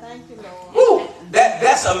 Thank you, Lord. Woo,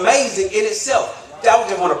 that's amazing in itself. I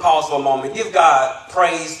just want to pause for a moment. Give God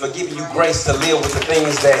praise for giving you grace to live with the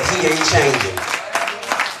things that he ain't changing.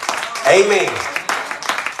 Amen.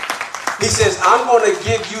 He says, I'm going to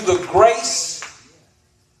give you the grace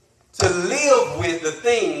to live with the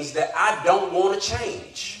things that I don't want to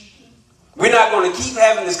change. We're not going to keep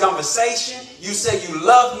having this conversation. You say you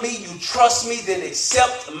love me, you trust me, then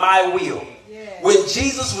accept my will. Yeah. When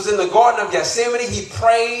Jesus was in the Garden of Gethsemane, he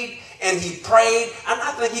prayed and he prayed. And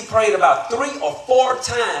I think he prayed about 3 or 4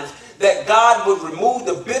 times that God would remove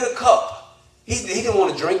the bitter cup. He didn't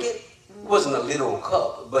want to drink it. It wasn't a literal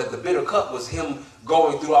cup, but the bitter cup was him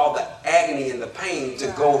going through all the agony and the pain to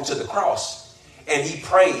go to the cross. And he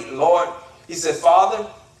prayed, Lord, he said, Father,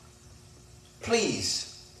 please,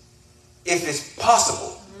 if it's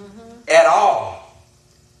possible at all,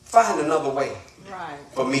 find another way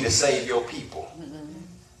for me to save your people.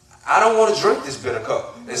 I don't want to drink this bitter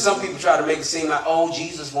cup. And some people try to make it seem like, oh,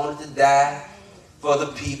 Jesus wanted to die for the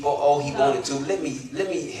people. Oh, he wanted to. Let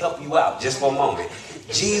me help you out just for a moment.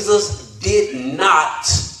 Jesus did not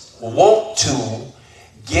want to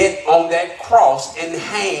get on that cross and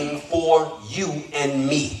hang for you and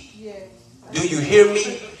me. Yes. Do you hear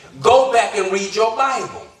me? Go back and read your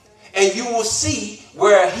Bible, and you will see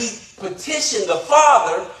where he petitioned the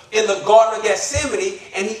Father in the Garden of Gethsemane,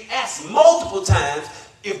 and he asked multiple times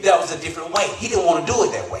if that was a different way. He didn't want to do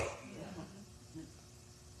it that way.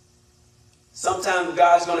 Sometimes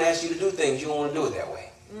God's going to ask you to do things you don't want to do it that way.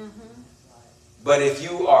 But if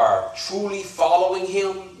you are truly following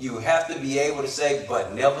him, you have to be able to say,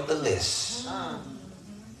 but nevertheless,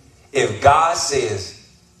 if God says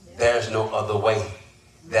there's no other way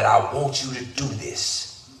that I want you to do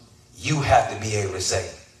this, you have to be able to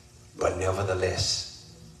say, but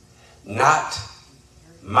nevertheless, not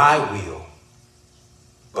my will,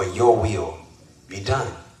 but your will be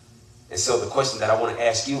done. And so the question that I want to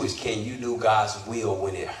ask you is, can you do God's will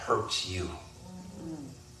when it hurts you?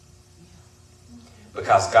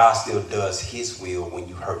 Because God still does his will when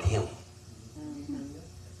you hurt him.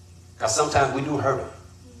 Because sometimes we do hurt him.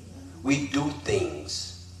 We do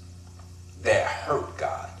things that hurt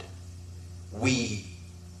God. We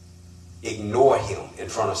ignore him in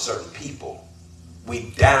front of certain people. We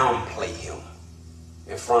downplay him.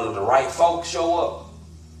 In front of the right folks show up,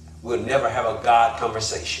 we'll never have a God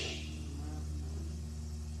conversation.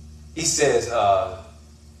 He says,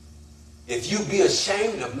 if you be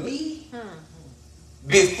ashamed of me,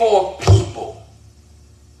 before people,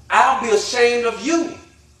 I'll be ashamed of you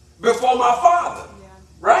before my Father. Yeah.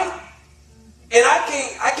 Right? And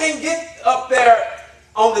I can't get up there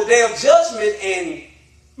on the day of judgment and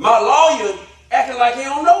my lawyer acting like he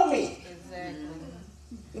don't know me. Exactly.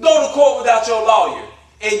 Go to court without your lawyer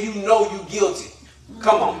and you know you guilty.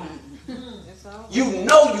 Come on. You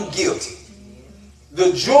know you guilty.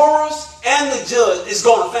 The jurors and the judge is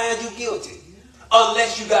going to find you guilty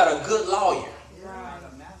unless you got a good lawyer.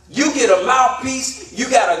 You get a mouthpiece, you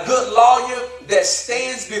got a good lawyer that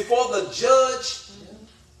stands before the judge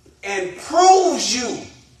and proves you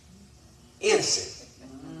innocent.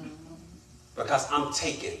 Because I'm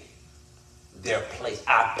taking their place.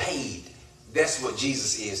 I paid. That's what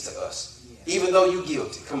Jesus is to us. Even though you're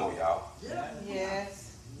guilty. Come on, y'all.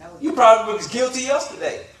 Yes. You probably was guilty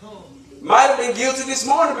yesterday. Might have been guilty this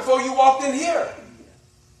morning before you walked in here.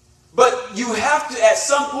 But you have to, at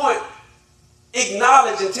some point,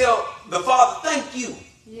 acknowledge and tell the Father, thank you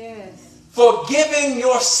for giving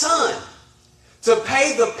your son to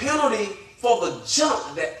pay the penalty for the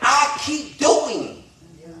junk that I keep doing.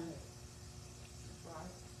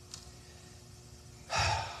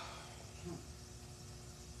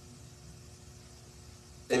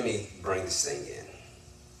 Let me bring this thing in.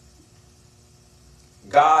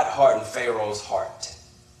 God hardened Pharaoh's heart.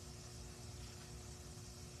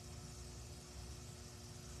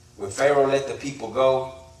 When Pharaoh let the people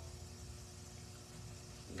go,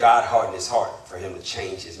 God hardened his heart for him to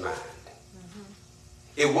change his mind.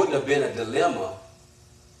 It wouldn't have been a dilemma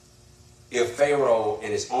if Pharaoh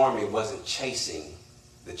and his army wasn't chasing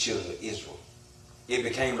the children of Israel. It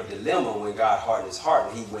became a dilemma when God hardened his heart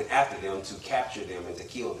and he went after them to capture them and to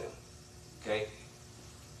kill them. Okay?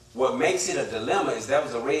 What makes it a dilemma is that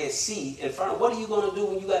was a Red Sea in front of. What are you going to do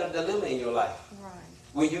when you got a dilemma in your life? Right.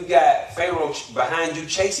 When you got Pharaoh behind you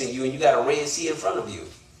chasing you and you got a Red Sea in front of you.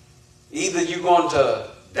 Either you're going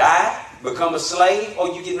to die, become a slave, or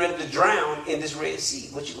you're getting ready to drown in this Red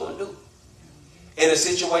Sea. What you going to do? In a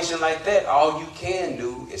situation like that, all you can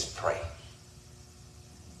do is pray.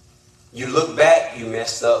 You look back, you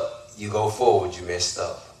messed up. You go forward, you messed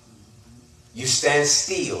up. You stand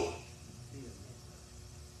still,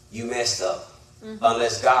 you messed up.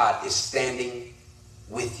 Unless God is standing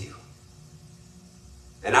with you.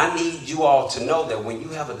 And I need you all to know that when you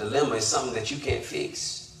have a dilemma, it's something that you can't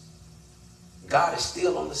fix. God is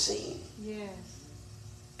still on the scene. Yes.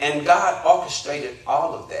 And God orchestrated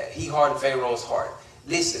all of that. He hardened Pharaoh's heart.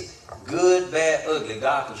 Listen, good, bad, ugly,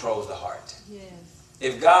 God controls the heart. Yes.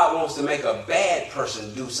 If God wants to make a bad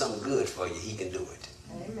person do something good for you, he can do it.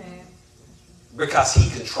 Amen. Because he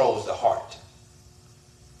controls the heart.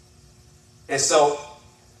 And so,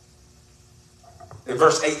 in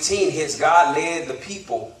verse 18, hence God led the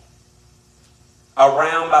people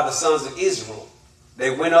around by the sons of Israel. They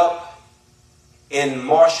went up in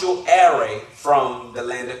martial array from the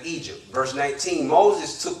land of Egypt. Verse 19,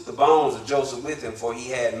 Moses took the bones of Joseph with him, for he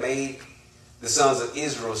had made the sons of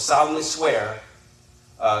Israel solemnly swear,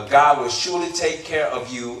 God will surely take care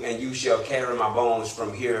of you, and you shall carry my bones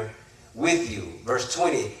from here with you. Verse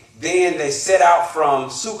 20, then they set out from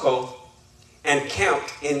Succoth and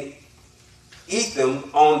camped in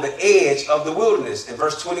Etham on the edge of the wilderness. In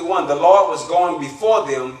verse 21, the Lord was going before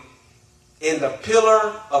them in the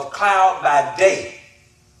pillar of cloud by day.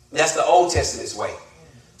 That's the Old Testament's way.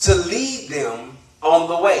 To lead them on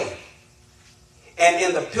the way. And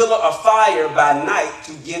in the pillar of fire by night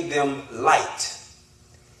to give them light,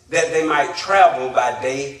 that they might travel by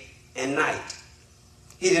day and night.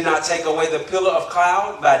 He did not take away the pillar of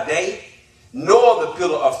cloud by day, nor the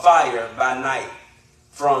pillar of fire by night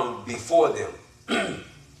from before them.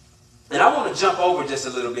 And I want to jump over just a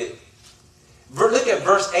little bit. Look at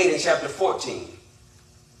verse 8 in chapter 14.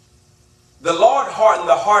 The Lord hardened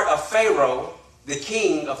the heart of Pharaoh, the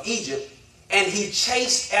king of Egypt, and he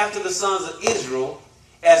chased after the sons of Israel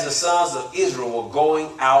as the sons of Israel were going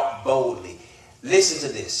out boldly. Listen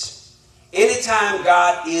to this. Anytime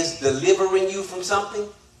God is delivering you from something,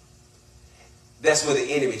 that's where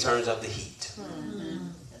the enemy turns up the heat.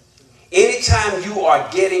 Anytime you are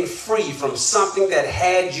getting free from something that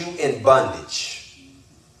had you in bondage,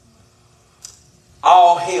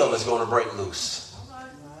 all hell is going to break loose.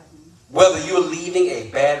 Whether you're leaving a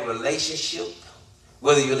bad relationship,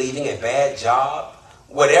 whether you're leaving a bad job,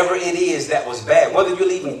 whatever it is that was bad, whether you're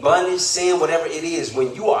leaving bondage, sin, whatever it is,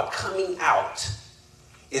 when you are coming out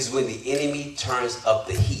is when the enemy turns up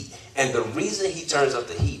the heat. And the reason he turns up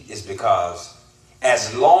the heat is because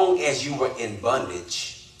as long as you were in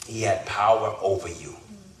bondage, he had power over you.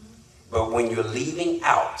 But when you're leaving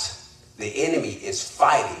out, the enemy is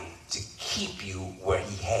fighting to keep you where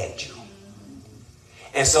he had you.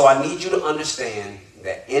 And so I need you to understand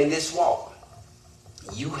that in this walk,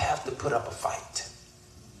 you have to put up a fight.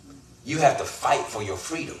 You have to fight for your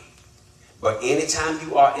freedom. But anytime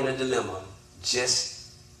you are in a dilemma,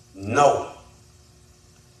 just know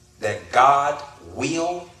that God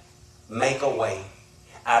will make a way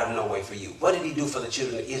out of no way for you. What did he do for the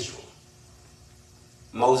children of Israel?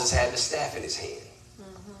 Moses had the staff in his hand.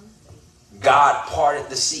 God parted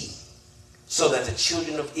the sea so that the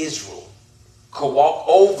children of Israel could walk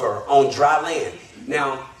over on dry land.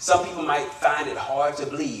 Now, some people might find it hard to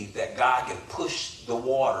believe that God can push the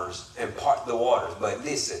waters and part the waters. But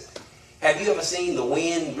listen, have you ever seen the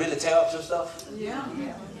wind really tear up some stuff? Yeah.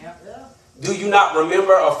 Do you not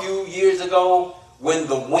remember a few years ago when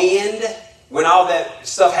the wind, when all that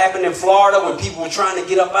stuff happened in Florida, when people were trying to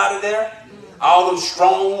get up out of there? All those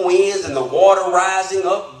strong winds and the water rising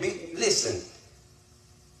up. Listen.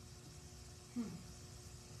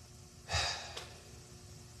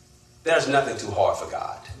 There's nothing too hard for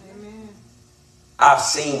God. Amen. I've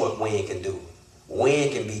seen what wind can do.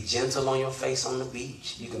 Wind can be gentle on your face on the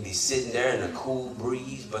beach. You can be sitting there in a cool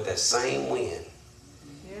breeze, but that same wind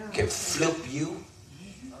can flip you.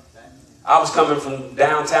 I was coming from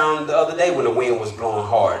downtown the other day when the wind was blowing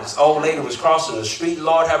hard. This old lady was crossing the street.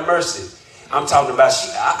 Lord have mercy. I'm talking about,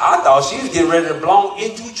 I thought she was getting ready to blow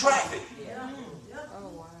into traffic.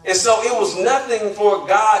 And so it was nothing for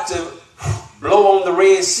God to blow on the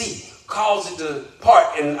Red Sea, cause it to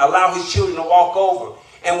part and allow his children to walk over.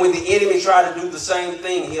 And when the enemy tried to do the same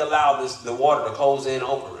thing, he allowed the water to close in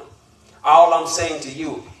over him. All I'm saying to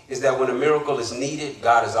you is that when a miracle is needed,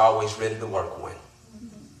 God is always ready to work one.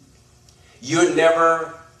 You're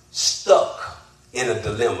never stuck in a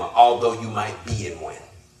dilemma, although you might be in one.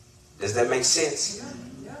 Does that make sense?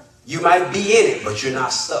 You might be in it, but you're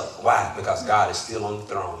not stuck. Why? Because God is still on the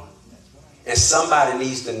throne. And somebody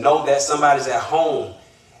needs to know that. Somebody's at home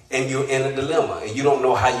and you're in a dilemma and you don't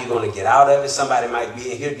know how you're going to get out of it. Somebody might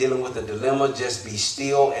be in here dealing with a dilemma. Just be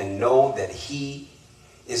still and know that he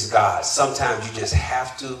is God. Sometimes you just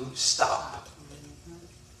have to stop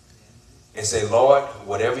and say, Lord,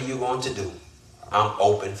 whatever you're going to do, I'm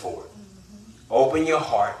open for it. Open your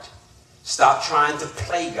heart. Stop trying to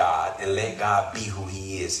play God and let God be who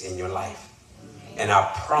he is in your life. And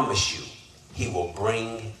I promise you, he will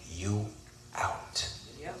bring you out.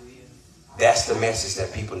 That's the message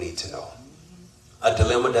that people need to know. A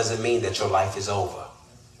dilemma doesn't mean that your life is over.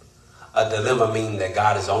 A dilemma means that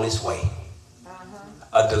God is on his way.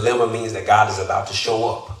 A dilemma means that God is about to show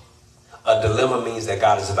up. A dilemma means that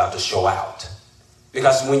God is about to show out.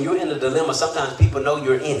 Because when you're in a dilemma, sometimes people know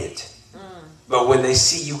you're in it. But when they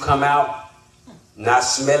see you come out, not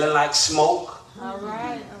smelling like smoke,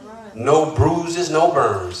 no bruises, no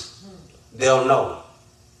burns, they'll know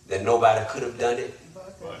that nobody could have done it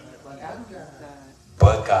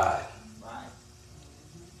but God.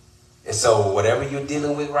 And so whatever you're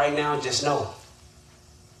dealing with right now, just know,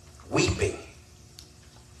 weeping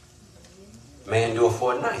may endure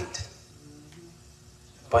for a night,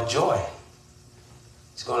 but joy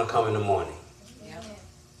is going to come in the morning.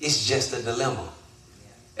 It's just a dilemma.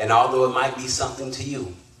 And although it might be something to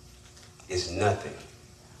you, it's nothing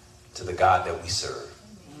to the God that we serve.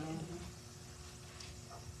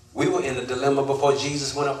 We were in a dilemma before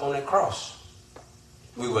Jesus went up on that cross.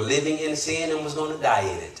 We were living in sin and was going to die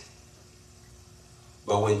in it.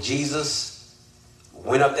 But when Jesus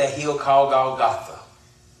went up that hill called Golgotha,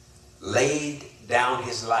 laid down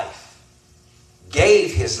his life,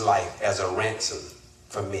 gave his life as a ransom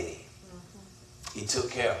for many, he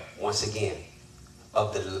took care, once again,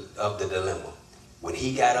 of the dilemma. When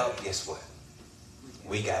he got up, guess what?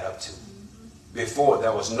 We got up too. Before,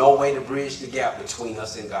 there was no way to bridge the gap between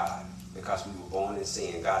us and God because we were born in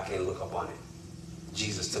sin. God can't look up on it.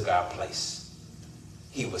 Jesus took our place.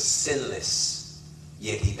 He was sinless,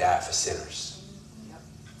 yet he died for sinners.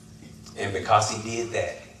 And because he did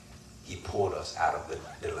that, he pulled us out of the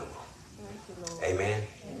dilemma. Amen?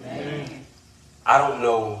 Amen. I don't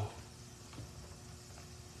know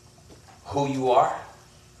who you are,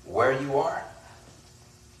 where you are,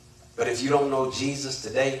 but if you don't know Jesus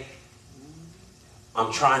today,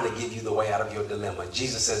 I'm trying to give you the way out of your dilemma.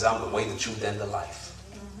 Jesus says, I'm the way, the truth, and the life.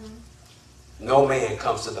 No man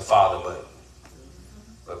comes to the Father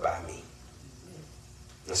but by me.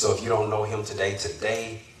 And so if you don't know him today,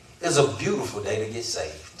 today is a beautiful day to get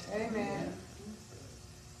saved. Amen.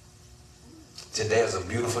 Today is a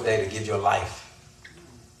beautiful day to give your life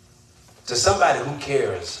to somebody who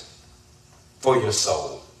cares for your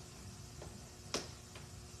soul.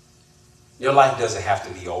 Your life doesn't have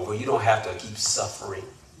to be over. You don't have to keep suffering.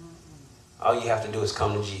 All you have to do is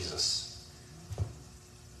come to Jesus.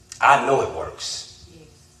 I know it works.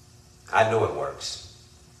 I know it works.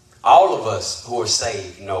 All of us who are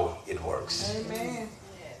saved know it works. Amen.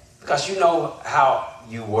 Because you know how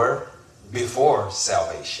you were before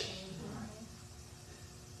salvation.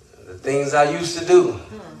 The things I used to do.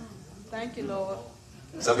 Thank you, Lord.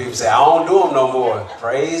 Some people say, I don't do them no more.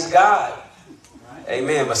 Praise God.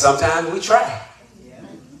 Amen. But sometimes we try.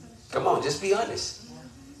 Come on, just be honest.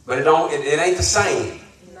 But it ain't the same.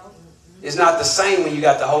 It's not the same when you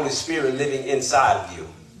got the Holy Spirit living inside of you.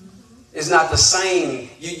 It's not the same.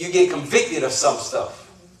 You get convicted of some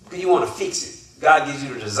stuff because you want to fix it. God gives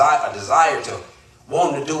you a desire to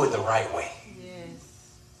want to do it the right way.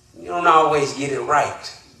 Yes. You don't always get it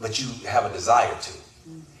right, but you have a desire to.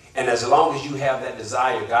 And as long as you have that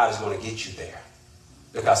desire, God is going to get you there.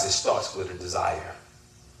 Because it starts with a desire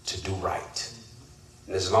to do right.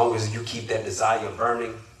 And as long as you keep that desire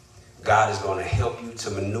burning, God is going to help you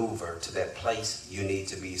to maneuver to that place you need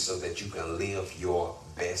to be so that you can live your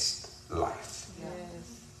best life.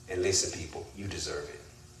 Yes. And listen, people, you deserve it.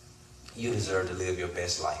 You deserve to live your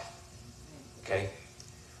best life. Okay?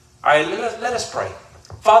 All right, let us pray.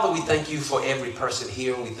 Father, we thank you for every person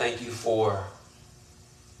here. We thank you for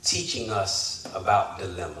teaching us about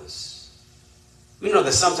dilemmas. We know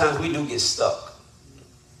that sometimes we do get stuck.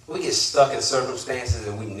 We get stuck in circumstances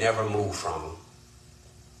and we never move from them.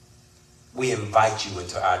 We invite you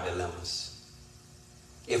into our dilemmas.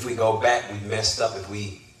 If we go back, we messed up. If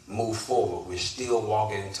we move forward, we're still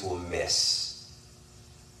walking into a mess.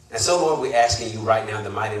 And so, Lord, we're asking you right now in the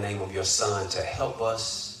mighty name of your Son to help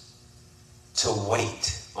us to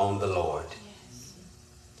wait on the Lord.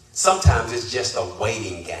 Sometimes it's just a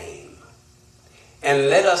waiting game. And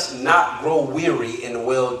let us not grow weary in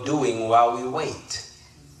well-doing while we wait.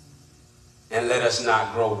 And let us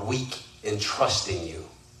not grow weak in trusting you.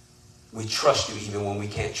 We trust you even when we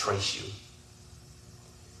can't trace you.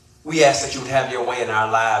 We ask that you would have your way in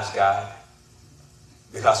our lives, God,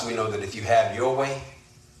 because we know that if you have your way,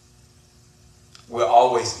 we'll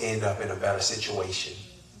always end up in a better situation.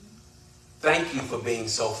 Thank you for being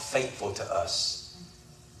so faithful to us,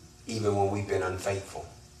 even when we've been unfaithful.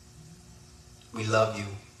 We love you,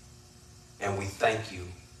 and we thank you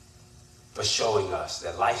for showing us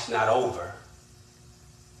that life's not over.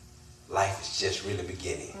 Life is just really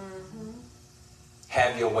beginning.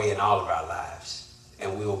 Have your way in all of our lives,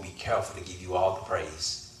 and we will be careful to give you all the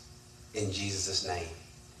praise. In Jesus' name,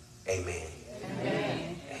 amen.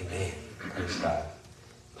 Amen. Amen. Praise God.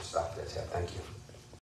 We'll stop there. Thank you.